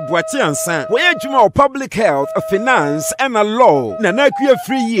Anita Buachi ansa woye dwuma public health finance and law na kua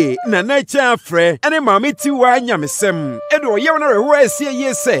free ye na cha frɛ ene maame tiwa nyamesem edo ye wona reho asie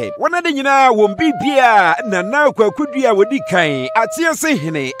ye se wona de nyina won bibia na kwakudua wodi kan atie se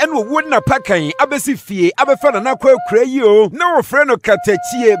hene ene wo na pakan abesi fie abefa na kwakura yi o na wo frɛ no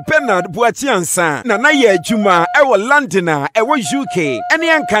katachie Bernard Buachi ansa na ye adwuma ewo London ewo UK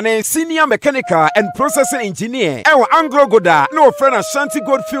ene ankane senior mechanical and processing engineer ɛwɔ Anglo Goda na ofrɛ na Shanti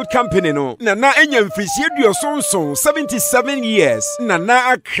Goldfield Company no nana enya mfirisie duosonson 77 years nana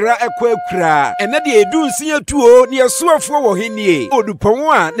akra ekwa ɛna de edu nsia tuo ne yɛsoafoɔ wɔ henie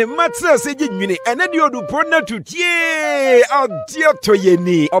odupɔn a ne matra sɛ gyenwini ɛna de odupɔn na tutie adia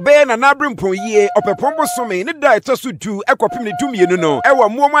toyeni ɔbɛyɛ nana abrempɔn yie ɔpɛpɔn bosome ne da ɛtɔ so du ɛkɔpem ne dumienu no ɛwɔ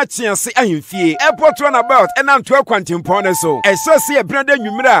muoma kyease ahemfie airport runabout ɛna nto akwantempɔn ne so ɛsɛ sɛ yɛbrada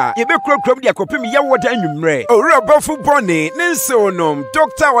nwummerɛ a yɛbɛkurakura de akɔpem yɛwɔ da nwummerɛ owura bɔfo bɔne ne nsɛwonom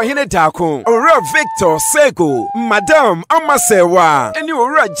Dr. Wahine Dako owura Victor Sego Madam Amasewa ɛne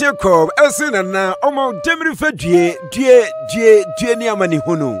owura Jacob ɛse nana ɔma demiri fadue due ne amane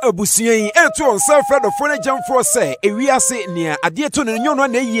hunu abusua yi ɛto ɔnsa frɛ dɔfo no gyamfoɔ sɛ ewiase nea adeɛ to ne nyono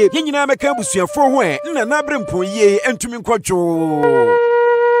na yie yɛnyinaa mɛka abusuafoɔ ho ɛ nana abrempɔn yie ɛntumi nkɔdwo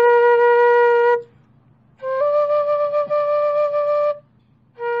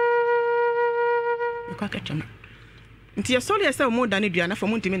nti yɛsɔre yɛ sɛ ɔmo da ne dua na fa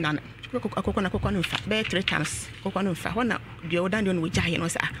mo ntimi nana akɔkɔ no mfa bɛyɛ 3 times akɔkɔ no mfa hɔ na dua ɔda ne no wɔgyaeɛ no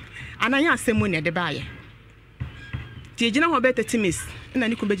sɛ ananyɛ asɛm mu ne ɛde baayɛ nti yɛgyina hɔ bɛyɛ 30 minutes na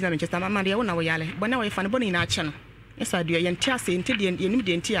ne kumba gyina Manchester mama deɛ wo na wɔyale bɔne wɔyɛfa no bɔne nyinaa kyɛ no yɛsa dua yɛnte ase nti deɛ yɛnim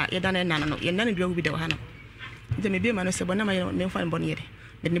deɛ nti a yɛda no nana no yɛnna ne dua wo bi da wɔ ha no nti mebie ma no sɛ bɔne ma memfa no bɔne yɛde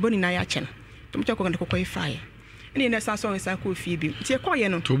mede ne bɔne nyinaa yɛ akyɛ no nti mkyɛ kɔkɔ ne kɔkɔ yi faeɛ ɛne ne sa so nsa kɔ fie bi nti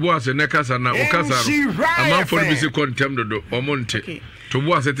ɛkɔyɛ no tobo ase ne kasa na o kasa ro amanfo no bi se kontem dodo omonte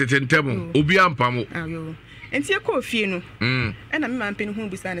tobo ase tetentem obi ampamo ayo nti ɛkɔ fie no ɛna me mampe no hu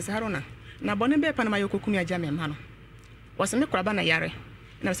bisa ne Haruna na bɔne bɛ pa na mayo kokumi agya me ma no wɔse me kora ba na yare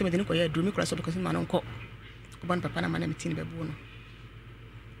na sɛ me de ne kɔyɛ aduru me kora so because ma no nkɔ bɔne papa na ma na me tin bɛbu no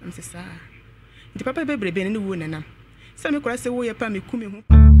am se saa nti papa bebrebe ne wu nanam sɛ me kora sɛ wo yɛ pa me kumi hu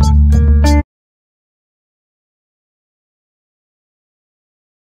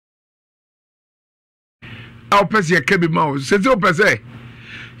aw pese ya kebi ma o se o pese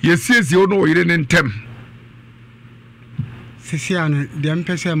ye siesie o no yire ne ntem sisi ano de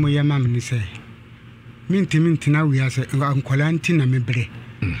mpese mo ye mam ni se minti na wi ase ankola nti na mebre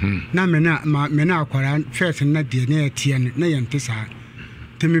na me na akwara first na de na etie na ye nte saa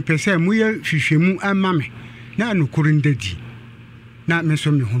te me pese mo ye hwehwemu ama me na anukuru ndadi na me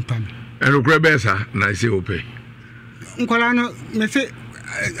so me ho pam anukuru be sa na se o pe nkola no me se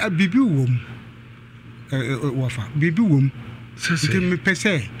bibi wom wafa bibi wom sese me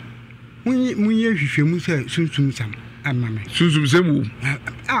pese munye hwehwemu se sunsum sam amame sunsum sam wo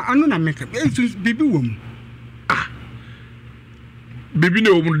anu na me bibi wom bibi ne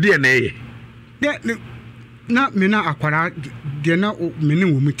wom de na ye na me na akwara de na me ne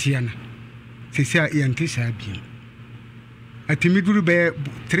wom tie na sese a yante sa bi atimi duru be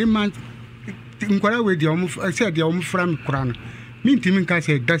 3 months nkwara we de wom se de wom fra me kura no mintimi nka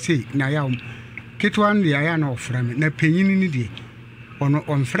se da sei na ya wom ketwan de aya na ofra me na panyini ni de ono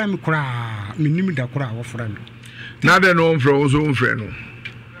onfra me kura minim da kura ofra me na de no onfra wo so onfra no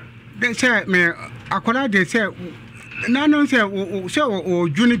de se me akola de se na no se o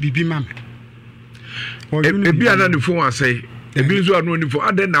juni bibi mama e bia na ne fo asai e bi zo anu ni fo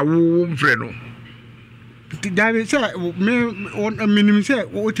ade na wo onfra no dawe se me minim se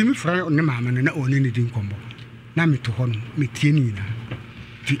o timi fra ne mama na oni ni din kombo na me to hono me tie ni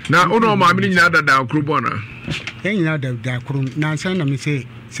na ono ma me nyina dada krobona nyina dada krom na san na me se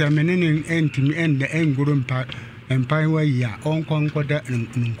menene entimi ende engoro mpa wa ya onkonko da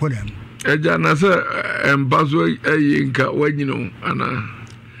nkoda mu eja na se embazo ayi nka wanyino ana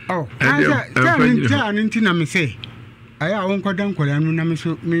ja nti na me se aya onkoda nkoda mu na me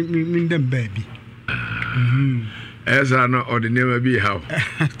so me ndem baabi esa no ordinary bi how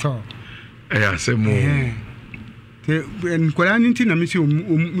to aya se mo te nkola nti na me se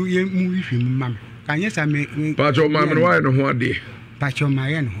mu hwehwe mu mama kanye sa me pacho mama no wa no ho ade pacho ma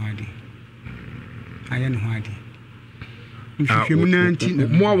ye no ho ade aye no ho ade hwehwe mu na nti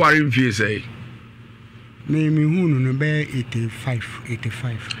mo aware mfie sei me hu no be 85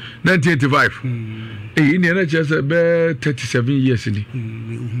 1985 ni na chese be 37 years ni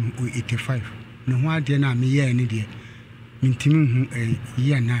 85 no ho ade na me ye ni de mintimi hu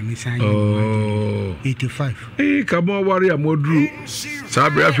ye na me san 85 kamo wari amodru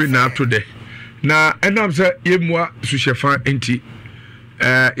sabre afi na to de na enam se yemua suhyefa enti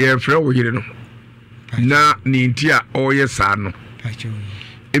ye frɛ wo yire no na ni nti a oyɛ saa no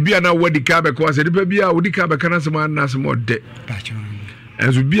ebia na wadi ka be ko se de bia wadi ka be kana se ma na se mo de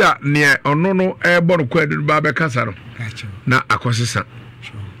enso bia ne ono no ebo no kwa de ba be kasa no na akosesa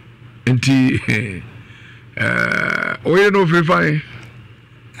enti oye no free fine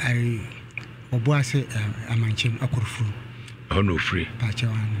obo ase amanchem akorofuru no free pacha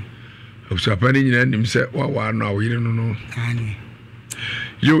wan Obsapani nyina nim se wa no awire no no.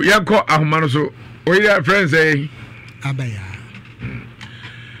 You yakọ ahoma no so. Oya friends eh. Abaya.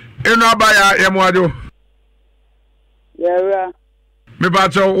 Eno abaya yemwajo. Yeah. Me ba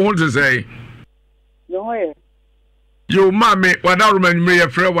cho won to say. No ye. You mama wada roman me ye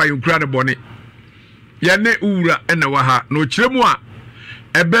frɛ wa yunkra de bone. Ye ne uwura ene wa ha. No kyeremu a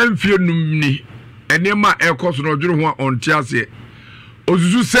ebemfie num ni. Enema ekoso no dwere ho a onte ase.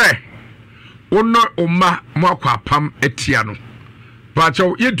 Ozuzu se wono oma makwa pam etia no.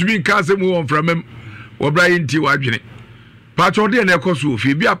 Pacho yetumi nka se mu won framam wobra yinti wadwene. Pacho de na ekoso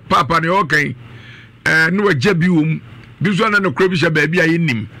ofie bia papa ne okan no wagya bi wom. Bi so na no kra bi hye ba bia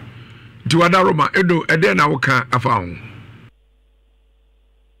yinim. Ti wada Roma edo ede na woka afa ho.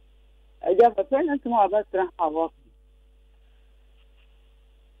 Eja papa na tuma abastra hawo.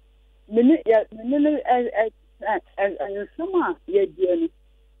 Mini suma ye die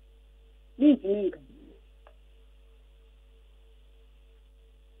ni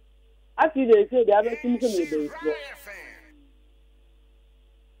after they say they have a thing to me.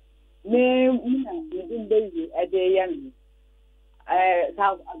 Me didn't baby a day young.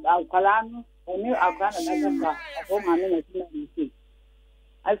 Alcalano, or new Alcana, a home and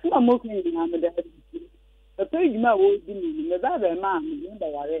I saw a mocking in the page my would be the other man, by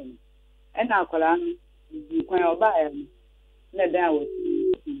our end. And Alcalano, you can buy him. Let down with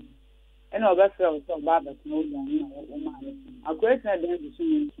and all that fellow so bad that no young a great night then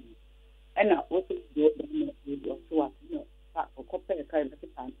and I also do what for copper kind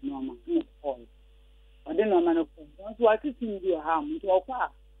of time normal no I didn't know man of don't want to see you harm to a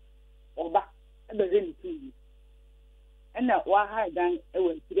far or back at the really to you. And that why I done it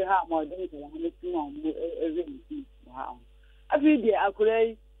was to the harm more than wow. I feel the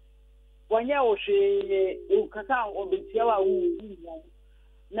accurate 1 year or she Kaka or the Tiawa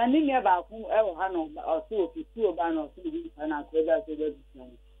na nini ba ku e ha no so ofisu ba no so bi na akweda so be bi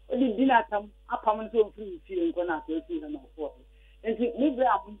odi dina tam apam so free fie nko na so fi na ko enti me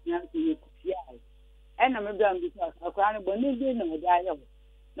bra am nyan so ye kutia e na me bra am bi so akwa ne bo ne bi na odi ayo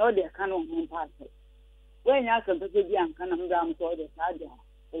na odi ka no mo pa so we nya so pe bi an ka na me bra am so odi sa dia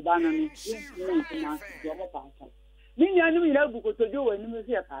o ba na ni na so mo pa so ni nya ni ina bu ko to jo we ni me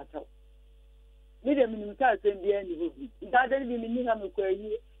se pa so me de minim ka se bia ni ho da da bi ni ha me ko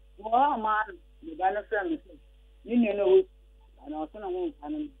yi wo ma ni ba na fra me ni ni no ana so na ho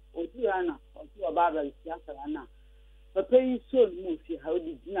kan o tu ana o tu ba ba ya sara na papa yi so mu fi ha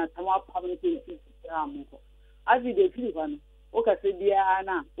odi dina tama pa me ko fi ra mo ko azi de fi ho no o ka se bia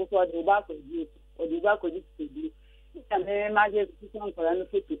na o so de ba ko ji o de ba ko ji se bi na me ma je ku so ko na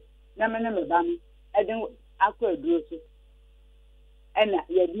foto na me na me ba mi e den akọ aduro so ena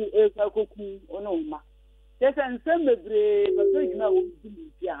ya di ekoku ono ma tese nsembebre bafeji na wo di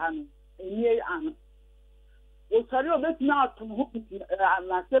ti ha no enie ano o sari obeti na atum ho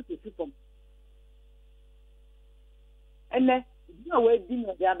na sepe sipom ene na we di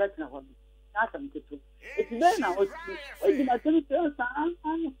no dia bet na ho na sam ketu eti be na o di na temi sa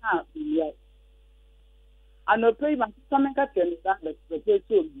ha ya ano pay ma sameka temi da bet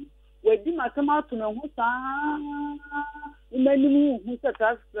so we di ma sama to no ho sa imanimu hu se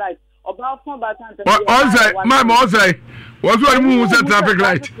traffic light oba fun ba tan te mama ozai was what mu se traffic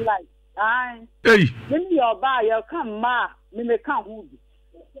light ai hey me yo ba ya kan ma me kan hu bi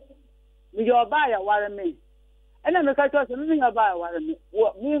me yo ba ya ware me ena me ka to se me yo ba ya ware me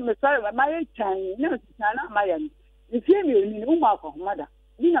me sorry ma ye chan na chan na ma ya ni fie mi oni ni ma ko mada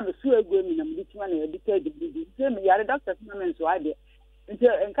ni na me su egu mi na me tuma na ya di ka di fie mi yare doctor na me so ade nti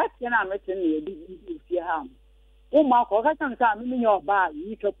enka tie na me tin na ya di fie ha wo ma ko ka tan sa me nyo ba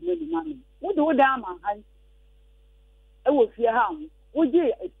yi ka pu ni ma me wo de wo da ma han e wo fie ha wo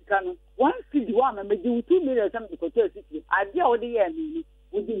je esika no 1 cedi wa ma me di 2 million sam ko to cedi ade a wo de ye ni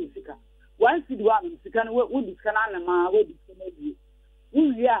wo di esika 1 cedi wa me esika no wo di esika na ma wo di esika di wo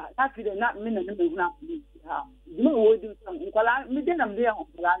ya ta fi de na me na me hu na ha di ma wo di sam nkwala me de na me de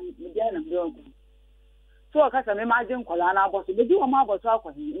nkwala me de na me de so ka sa me ma je nkwala na abo so be di wo ma abo so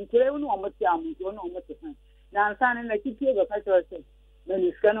akwa nkire wo no mo ti amu so no mo ti fan na ansane na kitie be ka to se na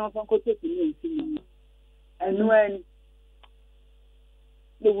ni skano fa ko te ni nti enu en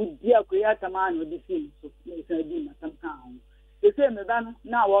le wudi akoya tamano di sin so ni sa di na tam kan e se me ba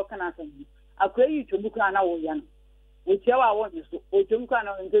na wo kana san akoya yi chobuka na wo ya no wo chewa wo ni so o chobuka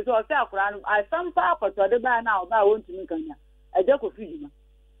na nti so se akura no I sam pa apoto de ba na o ba wo ntumi kan ya eje ko fiji ma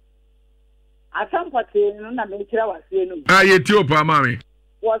asam pate no na me kira wase no ye ti o pa ma me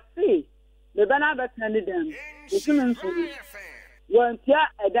wo see the bana betna ni dem utumen so won tia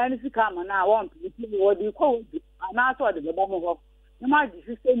edan si kama na won piti wo di ko ana so de ba mo ho na ma di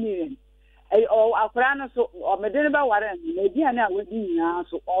 60 million o akora no so o medene ba ware na dia na wadi nyina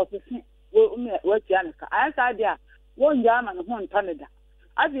so o sese wo tia ne ka asa dia wo nja ma no ho ntane da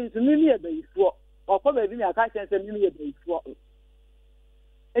abi nsumi mi ebayifo okọ ba bi mi aka chen se mi ebayifo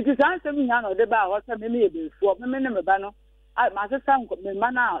eti san se mi nya no de ba ho se mi ebayifo me ne me ba no ma se san me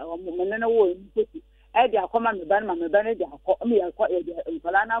ma na me ne wo nkosi e dia akoma me ba na me ba ne dia akọ me ya akọ e dia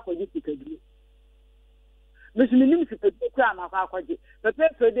nkola na akọ ji sikaduro Misinim sikaduro kwa ma akọ akọje pepe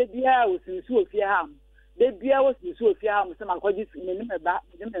fede bia wo sinsu ofie ha m de bia wo sinsu ofie ha m se ma akọje me ne me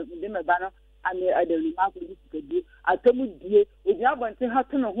ba no ame adelu ma akọje sikaduro atamu die odi abonte ha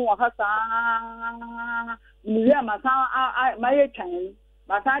to no ho ha saa mi ya ma saa ma ye twan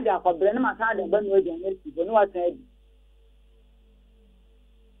ma saa de akọbre ne ma saa de ba no odi an esi bo no wa tan edi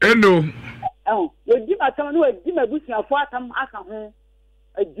eno wodi ma tam no wodi ma busuafo atam aka ho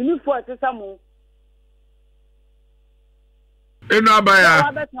adwumi fo asesamo eno abaya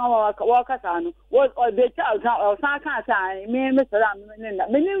wa betna wa kasa no wo de cha o san kan san me sara me na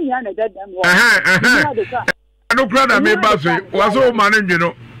me ni nya na dadam wo ano kura na me ba so waso ma ne ndwe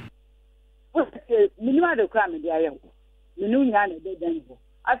no minima de kura me dia ye me ni nya na dadam wo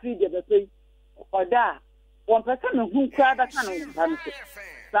afi de be pe oda won pesa me hu kura da kan no ba no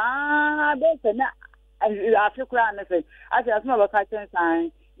sa be se na afi kura na se ati asma ba ka chen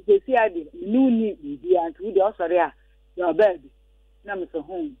san se si ade ni bi antu de osore a your baby na me so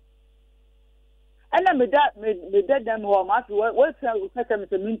home ana me da dem ho ma fi what say me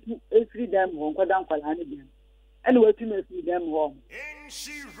se mintu e free dem ho nkoda nkwala ne bi ana watu me free dem ho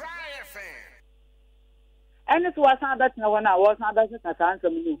ana so wasan dat na wona wasan dat ka san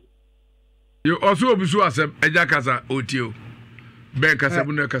sam ni you also obisu asem eja kasa otio be kasa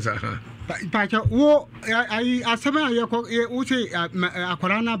bu na kasa ha pacha wo ai asem aye ko wo se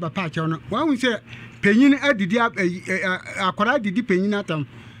akwara na ba pacha no wa hu se penyin adidi akwara didi penyin atam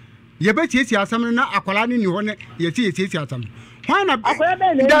ye be tiesi asam na akwara ni ho ne ye tiesi asam hwan na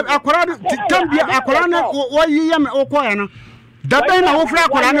akwara tambia akwara na wo yiye me okoya no dabe na wo fra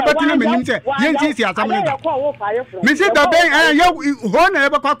akwara ne batuna menim se ye tiesi asam ne da me se dabe ye ho na ye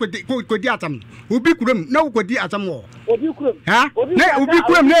ba kodi asam obi kurom na wo kodi asam wo obi kurom ha na obi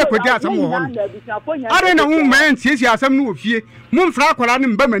kurom na kodi asam wo are na wo man tiesi asam no ofie mun fra akwara ne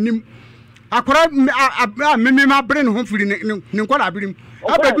mba manim akora me ma bre ne ho firi ne nkola abirim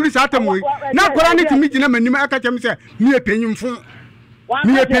abaduru sa atamoi na akora ne timi gina manim aka chem se mi epenyimfo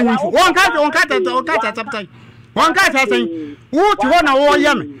won ka taptai won ka sasan wo ti ho na wo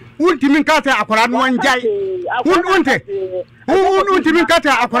yam won timi ka ta akora no wanjai won timi ka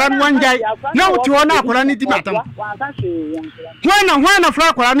ta akora no wanjai na wo ti ho na akora ne timi atam hwana fra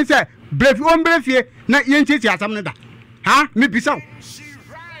akora ne se brefi on brefie na yenchi atam ne da ha me bisaw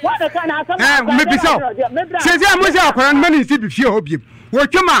me bisaw se amuze akora mani si bifie hobiem wo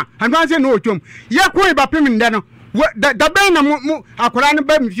twema anwanse no twom ye ko e bapem nde no da ben na mu akora ne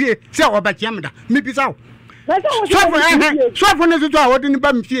ba mfie se obakiam da me bisaw sofo ne tutu a wodi ne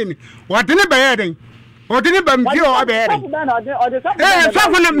ba mfie ni wodi ne ba yeden wodi ne ba mfie o ba yeden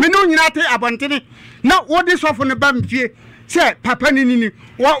sofo ne me no nyina te abontene na wodi sofo ne ba mfie se papa ni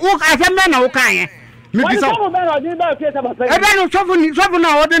wo asem na wo kan me bisa ebe no sofu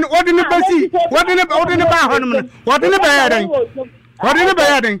na wodi ne basi wodi ne ba honum wodi ne ba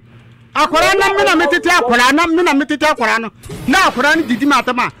yaden akora na me na metete akora na me na metete akora no na akora ni didi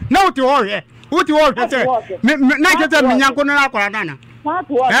matama na wuti wo hwe se na kete me nyanko no akora na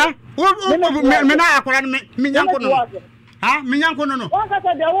me na akora me nyanko no ha me nyanko no won ka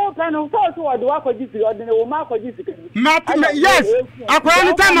de wo kan no so wodi wa ko jisi odine wo ma ko jisi yes akora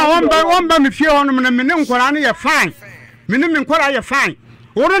ni tama won ba me fie honum na me ne nkora no ye fine me ne nkora ye fine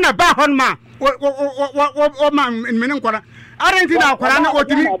wo na ba hon ma o ma me ne nkora arenti na akora no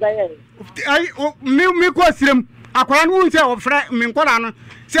otiri ai mi ko sirem akora no unse o fra me nkora no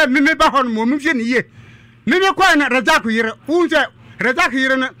se me ba hon mo me fie ni ye me ko na Razak yire unse Razak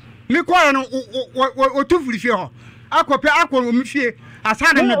yire no me ko no o tufuri fie ho akope akwo mfie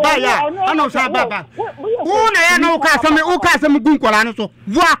asane me ba ya ana osa baba wo na ya na ukasam gun kola no so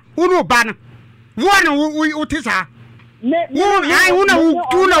wa unu ba no wo na utisa wo ai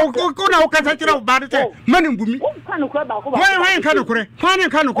una ukasa kira ba de mani mbumi wan kan kure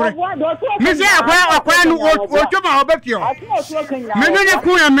me se akwa no otwoma obafio me ne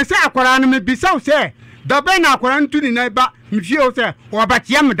ku ya me se akora no me bisaw se da be na akora ntuni na ba mfie o se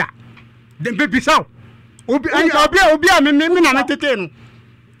obakiam da de be bisaw obi a me na na tete no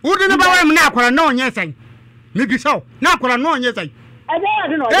wodi ne ba wa me na akora na onye san me bisaw na akora na onye san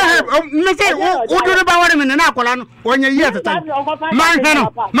me say wodi ne ba wa me na akora no onye yi tete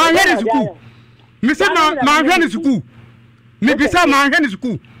man he suku me say na man he suku me bisaw man he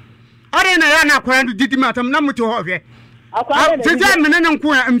suku Are na ya na akwara no didi matam na mutu ho hwe. Tete menene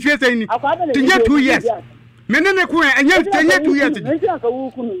nko a mfie sai ni. Tinye 2 years. Menene ko enye 2 years.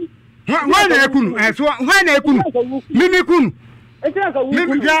 Why na ekunu? So why na ekunu? Mimi kunu.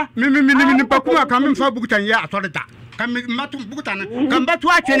 Mimi pakuma ka memfa bukutan ya atodeta. Ka matum bukutan kan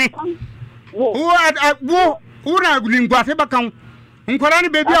batu atwene. Wo na gulingwa se bakan. Nkwara ni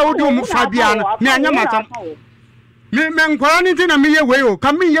bebi a wodi mu fa bia no me anya matam. Me nkwara ni tina me ye we o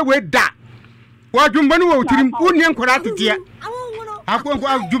ka me ye we da. Wa dwumbani wo tirim woni nkwara tetia. Akon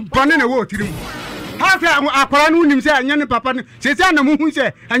dwumbani na wo tirim. Hafa akwara no nim se anya ne papa ne se na mu hu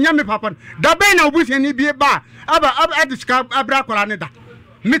se anya me papa da be na obusi ni bi ba aba adiska abra akwara ne da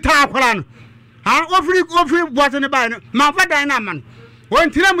mita akwara no ha ofri boate ne ba ne ma fa dan na man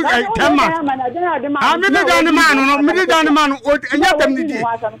won tira mu tamma ha me de dan ma no me de dan ma no anya tam ni di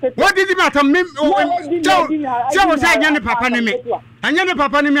wo di ma tam me wo sa anya ne papa ne me anya ne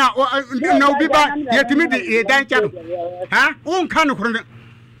papa ne me na obi ba yetimi de dan cha no ha won kan no kro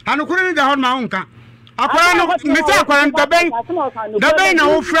anu kro ne da hon ma won kan akwara no meta akwara dabe na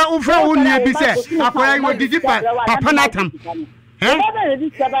ufra wonni bi se akwara wo didi papa natam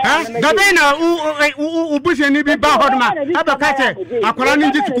dabe na ubuse ni bi ba hodma abaka se akwara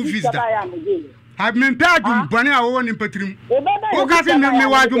ni jitu ku fees da ha menta adum bone a wo ni patirim wo ka se me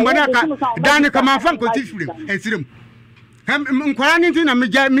wa adum bone aka dan ka man fan ko tifrim esirem nkwara ni tin na me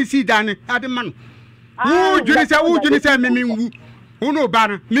ja me si dan ade man wo juni se me nwu wo no ba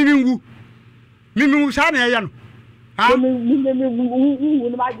na me nwu Mimi sa na ya no. Ha?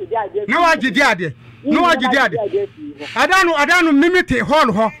 No agidi ade. Adanu mimi te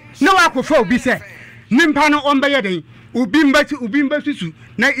hall ho. Na wa ko fa obi se. Nimpa no ombe ye den. Ubi mba susu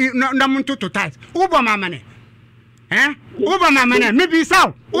na muntu to ties. Ubo mama ne. Ubo mama ne. Me bi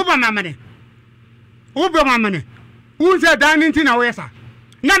saw. Ubo mama ne. Unse dan nti na we sa.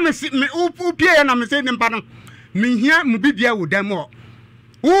 Na me upie na me se nimpa no. Me hia mu bibia wo dan mo.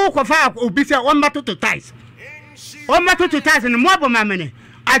 Who could obi say one matter to ties. One matter to ties and more of my money.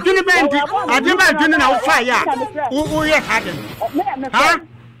 I didn't know fire. Oh, yes,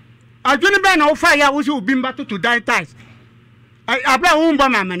 I didn't know fire, which will be battle to die ties. I brought home by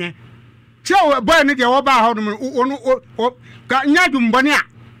my money. So, burn it over how got Yadum Bonia.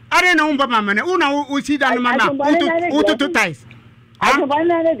 I don't know by my money. Una will see that man to ties.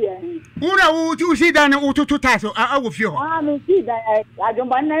 Who see that to ties? I will feel. I don't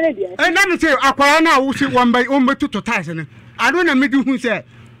buy any. And let me say, Aquana will see one by to ties. I don't know me who say,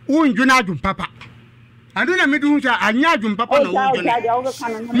 Wound Junadum Papa. I don't know me who say, I Yadum Papa.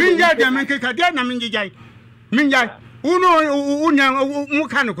 Minja, the man take a dead Minja. Minja, Uno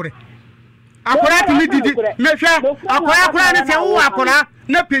Mukanokre. Aquara me did it. Aquara, Aquara,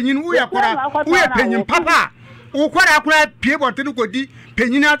 no penny, we are penny, Papa. Ukwara akura pie bote no kodi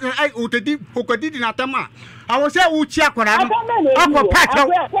penyina ai otedi okodi na tama awo se uchi akora no akopata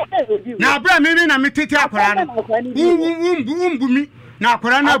na abra me na metete akora no umbumi na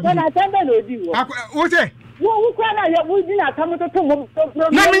akora na bu o se wo kwa na ya wo di na tam to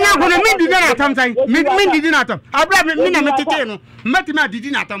na me nya kono me di na tam sai me di na tam abra me na metete no mati ma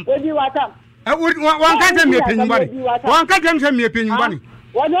di na tam odi wa tam wan ka se me penyumbani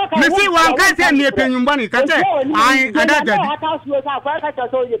Missy one can't tell me a penny money. Can't tell I that.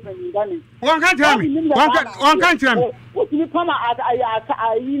 One can't tell me. One can't tell me.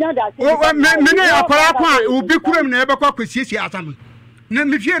 Many of Parapa will be cool never cock with Sissy Atam.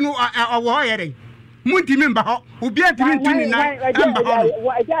 Name if you know a warrior. Munti member who be at him 29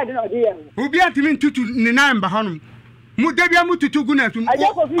 who be at him 29 Bahanum. Mudabia mutu tuguna tu.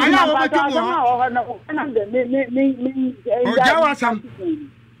 Ojawa sam.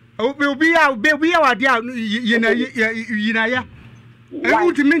 Obi our dia yinaya. E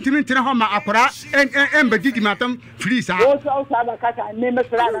wuti minti na homa akora embedi matam free sa. Me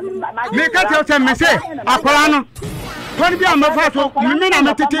ka tell say me say akora no. Kon bia mafa so me na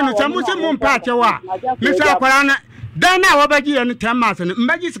metete no say musi mu mpa chewa. Me say akora na dan na wobaji ye no 10 months no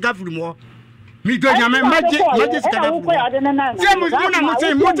mbaji sika firi mo. Mi do nyame maji sika da fu. Se muna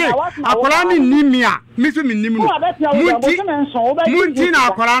muti akora ni nimia mi so mi nimu. Munti na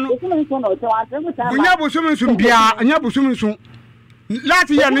akora no. Bunya bosom nso bia, anya bosom nso.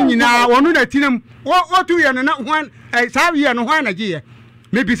 Lati ye no nyina wonu na tinam. Wo tu ye no na hwan sa ye no hwan na giye.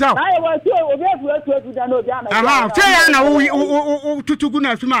 Me bisa. Aha, se ya na wo tutugu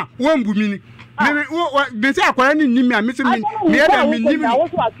na suma, wo mbumi ni. Me say akwara ni nimia me so mi ye da mi nimu.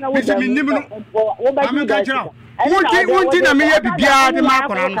 Me so mi nimu no. Amen ka chira. Wunti na me ye bibia de ma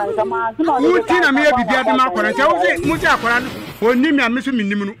akwara no. Wunti na me ye bibia de ma akwara. Se wo se mu se akwara no, wo nimia me so mi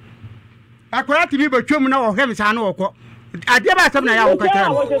nimu no. Akwara ti bi betwom na wo hwe me sa na wo ko. Adia ba asem na ya wo kwatara.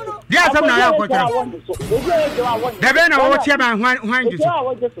 Dia asem na ya wo kwatara. Da be na wo tia ba hwan jusu.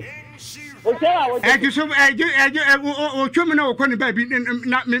 Jusu o twom na wo kɔ ne ba bi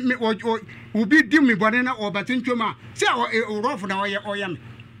na me wo bi di me bɔne na o batin twoma. Se o rofu na o me.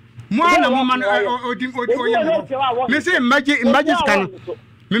 Mo na mo man o di o yam. Me se imagine scan.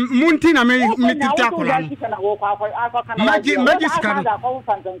 Munti na me titi akola. Imagine scan.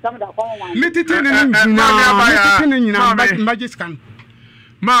 Me titi ne nyina imagine scan.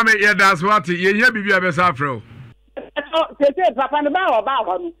 Mama ya das what ye bibia be safro. Tete papa ne ba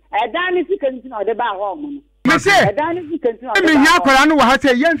ho no. Edan ni sikanti na de ba ho mo no. Me se edan ni sikanti na. Me nya akola no wo ha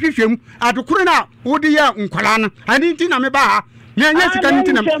se ye nhwehwem adokoro na wo de ye nkola no. Ani nti na me ba ha. Me nya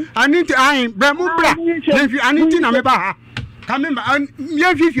sikanti na. Ani nti ayin bra mu bra. Ani nti na me ba ha. Kamemba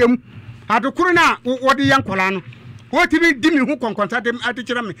ye nhwehwem adokoro na wo de ye nkola no. Wo ti bi di mi hu konkonta de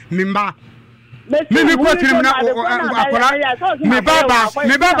adekira me mba. Me ko tirim na akola me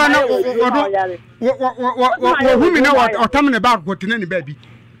baba na wo hu mi na otam ne ba ko tena ne ba bi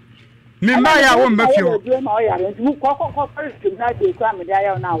me mba ya wo mba fio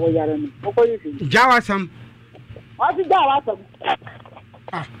jawa sam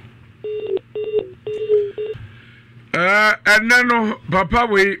no papa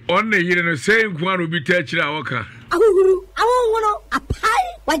we on ne yire no say nkuan obi ta kira woka ahuru awon apai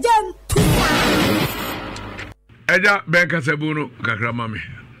wajam Eja benka sebuno kakra mame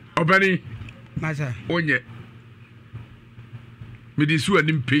obani masa onye midisu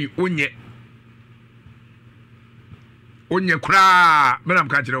anim pei onye kura menam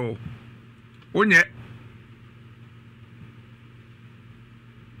ka kire wo onye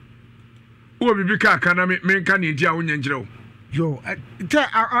wo bibi ka kana me nka ne ntia onye nkire wo yo te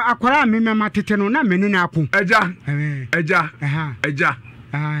akwara me mema tete no na meni na ako eja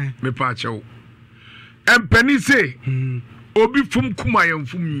me pa chewo empani se obi fum kuma yam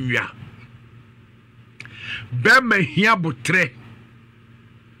fum nwia be ma hia botre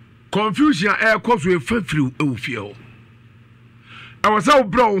confusion e koso e fafiri e ofie ho awasa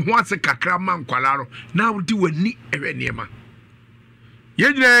obra wo ho ase kakra man kwalaro na wodi wani ewe niema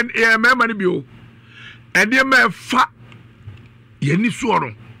ye gina e mema ni bio ene ma fa ye ni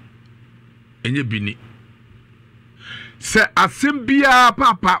suoro enye bini se asembia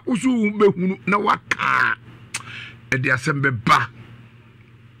papa usu behunu na waka e de asembe ba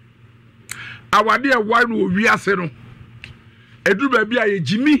awade e wanu owi ase no edu ba bia ye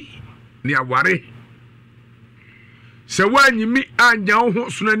jimi ni aware se wanyimi anya ho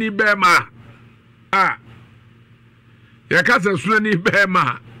sunani be ma ya kasa sunani be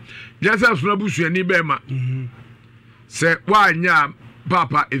ma jasa sunabu sunani be ma se wanya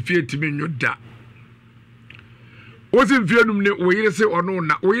papa efie timi nyoda osin fienum ne oyire se ono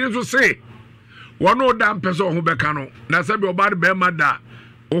na oyire so se wono da mpeso ho beka no na se bi oba de be ma da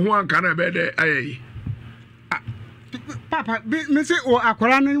oho anka na be de ayi papa me se o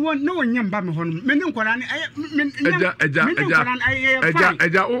akwara no no wonyam ba me ho no me ne nkwara ne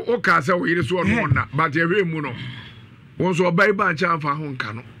eja o ka se oyire so ono na but ye hwe mu no won so oba iba ncha fa ho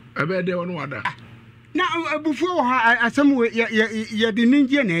nka no e be de ono wada na abufu wo ha asem ye de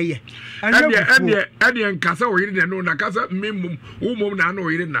ninje na eye ene nkasa oyire de no na kasa memum wo mom na na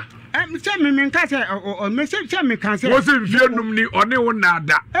oyire na se me nkasa me se me kansa wo se fienum ni one wo na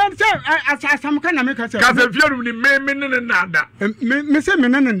ada se asam ka na me kasa fienum ni me ne na ada me se me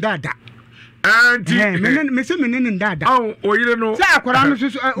ne ndada anti me se me ne ndada oyire no se akwara no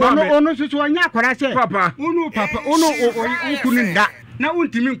susu ono susu onya akwara se papa ono kunu nda na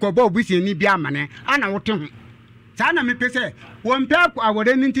untimi nkobo obusie ni bia mane ana wote ho sa na me pese won pe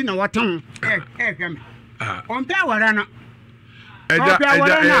awore ninti na wote ho hwem on pe awore na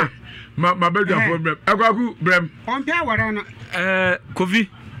eja ma bedu afo brem akwaku brem on pe awore na kofi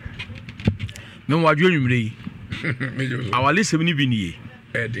me wadwo nwumre yi awale sem ni bi ni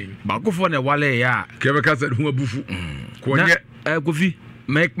edin ba kofo na wale ya kebe ka se ho abufu ko nye kofi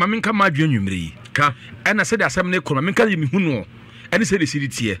me nka ma adwo nwumre yi ka ena se de asem ne kono me nka ye mi hunu ene se de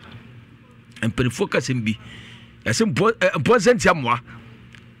siritie empenfo kasem bi ese important amwa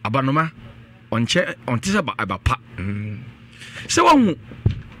abanoma onche ba abapa se wa hu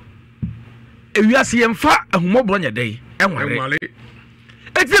ewiase yemfa ahumobro nya dai enware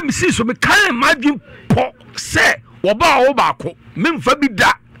etim si so me kan madwin po se wo ba wo ba ko memfa bi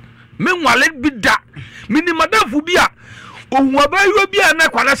da menwale bi da mini madafu bi a ohun abayo bi a na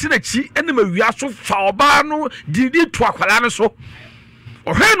kwala se na chi ene ma wiaso fa oba no didi to akwala no so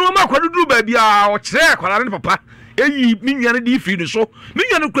ohwe no ma kwadudu ba bi a o kire akwala no papa eyi minwane di fi no so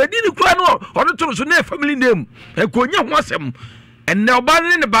minwane kwa di ni kwa no ono to so na family name e ko nya ho asem enne oba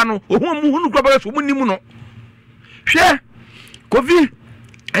ne ba no ohun mu hunu kwa ba so mu nimu no hwe kofi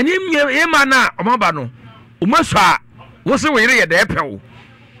enim ye ma na omaba no umaswa wo se we yire ye de pewo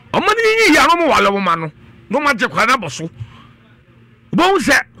omani yi ya no mo wale mo ma no no ma je kwa na boso bo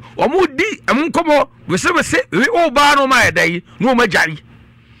se omudi emkomo we se we o ba no ma ye dai no ma jari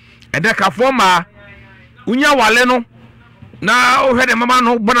ede ka fo ma unya wale no na o hwede mama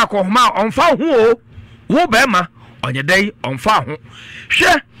no bona ko ma onfa ho o wo ba ma onye dai onfa ho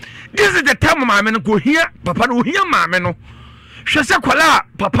hwe this is the time ma me no ko hia papa no hia ma me no hwe se kwala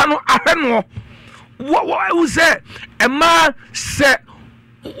papa no ahwe no wo se ema se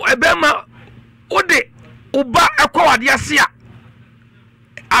ebema ode oba ekwawade ase a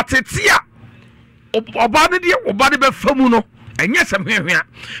atetia oba ne de oba de be famu no enye semhwehwea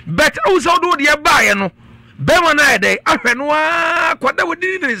but o se odo de baaye no bema na ede ahwe no a kwada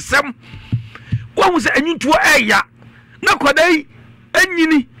wodi ne nsem wo se anyuntuo eya na kwada yi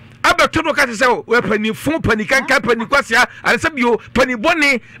anyini abeto no kate se we pani fun pani kanka pani kwasia alese bio pani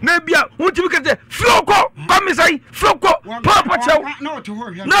bone na bia wonti bikate floko komisai floko papa chew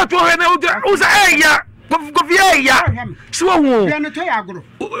na to ho na o se eya Govia ya so hu ya no to ya agro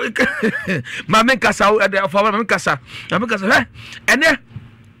mama nkasa fa mama nkasa he ene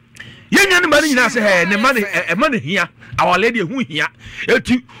yenya ne mani nyina se he ne mani hia awale de hu hia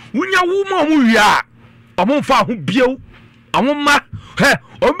eti wunya wu ma mu wia omfa ho bieu omma he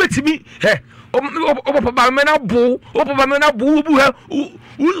ometimi he papa me na bu bu he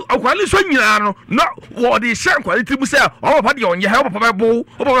akwali so nyina no na wo de hye kwali tribu se papa de onye he papa bu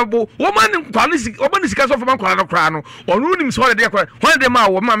wo man kwali obani sika so fama kwala no kra no onu nim so de kwa hon de ma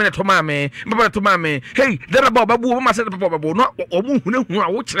wo ma me to ma me papa to ma me hey there ba bu ma se papa bu no omu hu a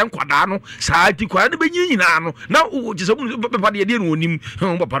wo kire nkwada no saa ti kwala ne benyi nyina no na wo je so papa de no onim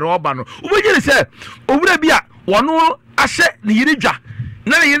papa no oba no wo benyi se owura bia wono ahye ne yiredwa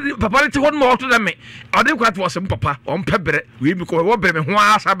na papa te hon mo to da me ade kwat wo sem papa on pebere we mi ko wo bere me ho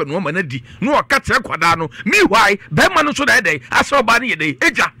asa be no ma na di no o ka tere kwada no mi why be ma no so da dey asa ba ne ye dey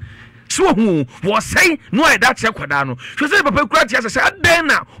eja so hu wo sei no e da tere kwada no so say papa kura ti asa say aden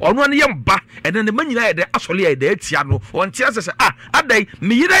na ono ne yem ba eden ne manyina ye dey asole ye dey tia no on ti asa say adai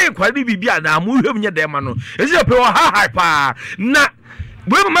me yira ye kwada bibia na mu hwem nye dey ma no esi pe wo ha pa na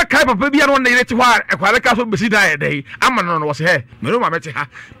we ma kai papa bia no na yire ti hwa ekwale ka so besi da ye dey ama no wo se he me no ma meti ha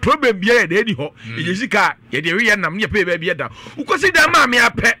problem bia ye dey di ho ye sika ye dey we ye nam ne pe ba bia da ukosi da ma me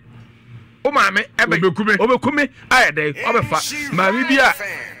ape o ma me obekume aye dey obefa ma mi bia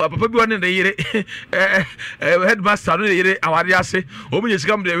papa bi won na yire headmaster no yire awade ase o mu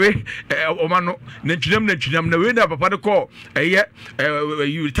sika m de we o ma no na twinam na we na papa de call eye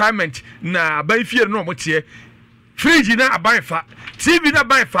retirement na ban fie no mo tie fridge na abanfa TV na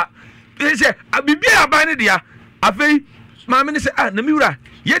abanfa say abibia aban dia afei maame ne say na miwura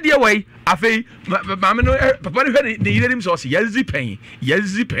ye dia wai afei maame no papa ne hwe ne yirenim so yazi pen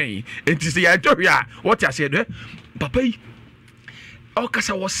enti say ya johwa what ya say do papa yi o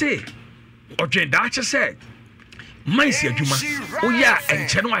kasa wo say odwen da che say mansi adwuma o ya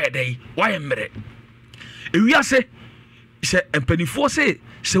enche no ayedai wa ye mre ewia say empanifo say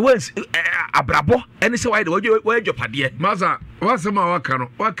se wens abrabo ene se why de wajo pade maza wasema waka no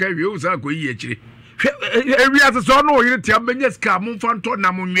waka wi o sa ko yi akire ewi ase so no yire tia benye ska mo fanto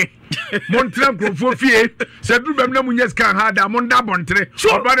na mo nwe mo ntra nkrofo fie se du bem na mo nye ska ha da mo nda bontre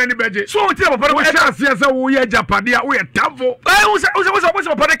oba na ni beje so o ti papa no sha ase se wo ye japade a wo ye tavo o se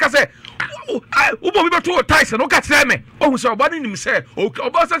papa de ka se o bo bi beto tais no ka tire me o hu se oba ni nim se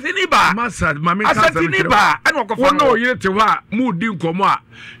oba se ni ba masa mami ka se ni ba ana ko fa no yire te wa mu di nkomo a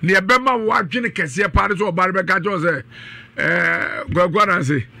ne e be ma wo adwene kese pare so oba be ka jo se gwagwa na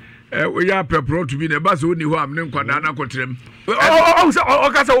se we ya prepare to be the bus uni ho am ne nkwada na kotrem o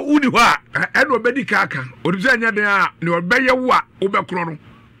ka se uni ho a e no bedi ka aka o duse nya den a ne obeye wo a obekro no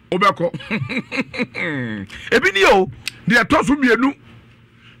obekọ ebi ni o de to so mienu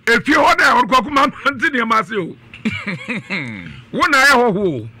efie ho da ho kwa kuma nti ne ma se o wona ya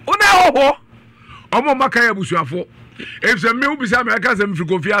ho omo maka ya busuafo efse me ubisa me aka se mfiri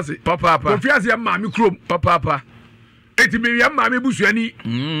kofiase papa kofiase ya ma mi krom papa eti me ya ma mi busuani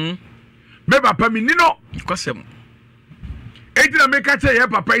me papa mi nino kwasem eti na me ka che ye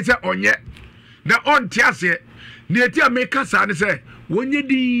papa ise onye na on tiase ne eti a me ka sa ne se wonye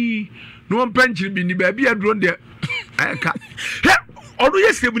di no mpanchiri bi ni ba bia dron de aka he onu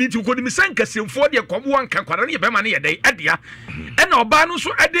yesemuni ti ko ni misanka semfo de komo wanka kwara ne be ma ne ye dai adia e na oba no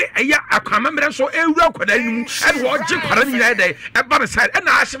so ade eya akwamamre so ewura kwada ni mu e wo je kwara ni ye dai e ba ne side e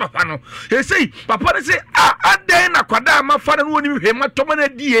na ahye papa no he sei papa ne sei ade den na kwada ma fa no woni hwema toma na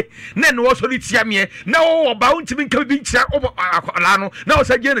die na ne wo so tia me na wo ba untimi nka bi ntia akwala no na wo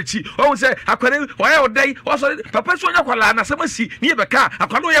sa gye na chi wo se akware wo ya odai wo so papa so nya kwala na samasi ni e beka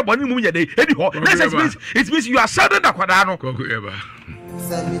akwala wo ya boni mu nya dai edi ho na it means you are saddened akwada no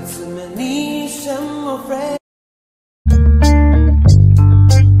Submit to my knees.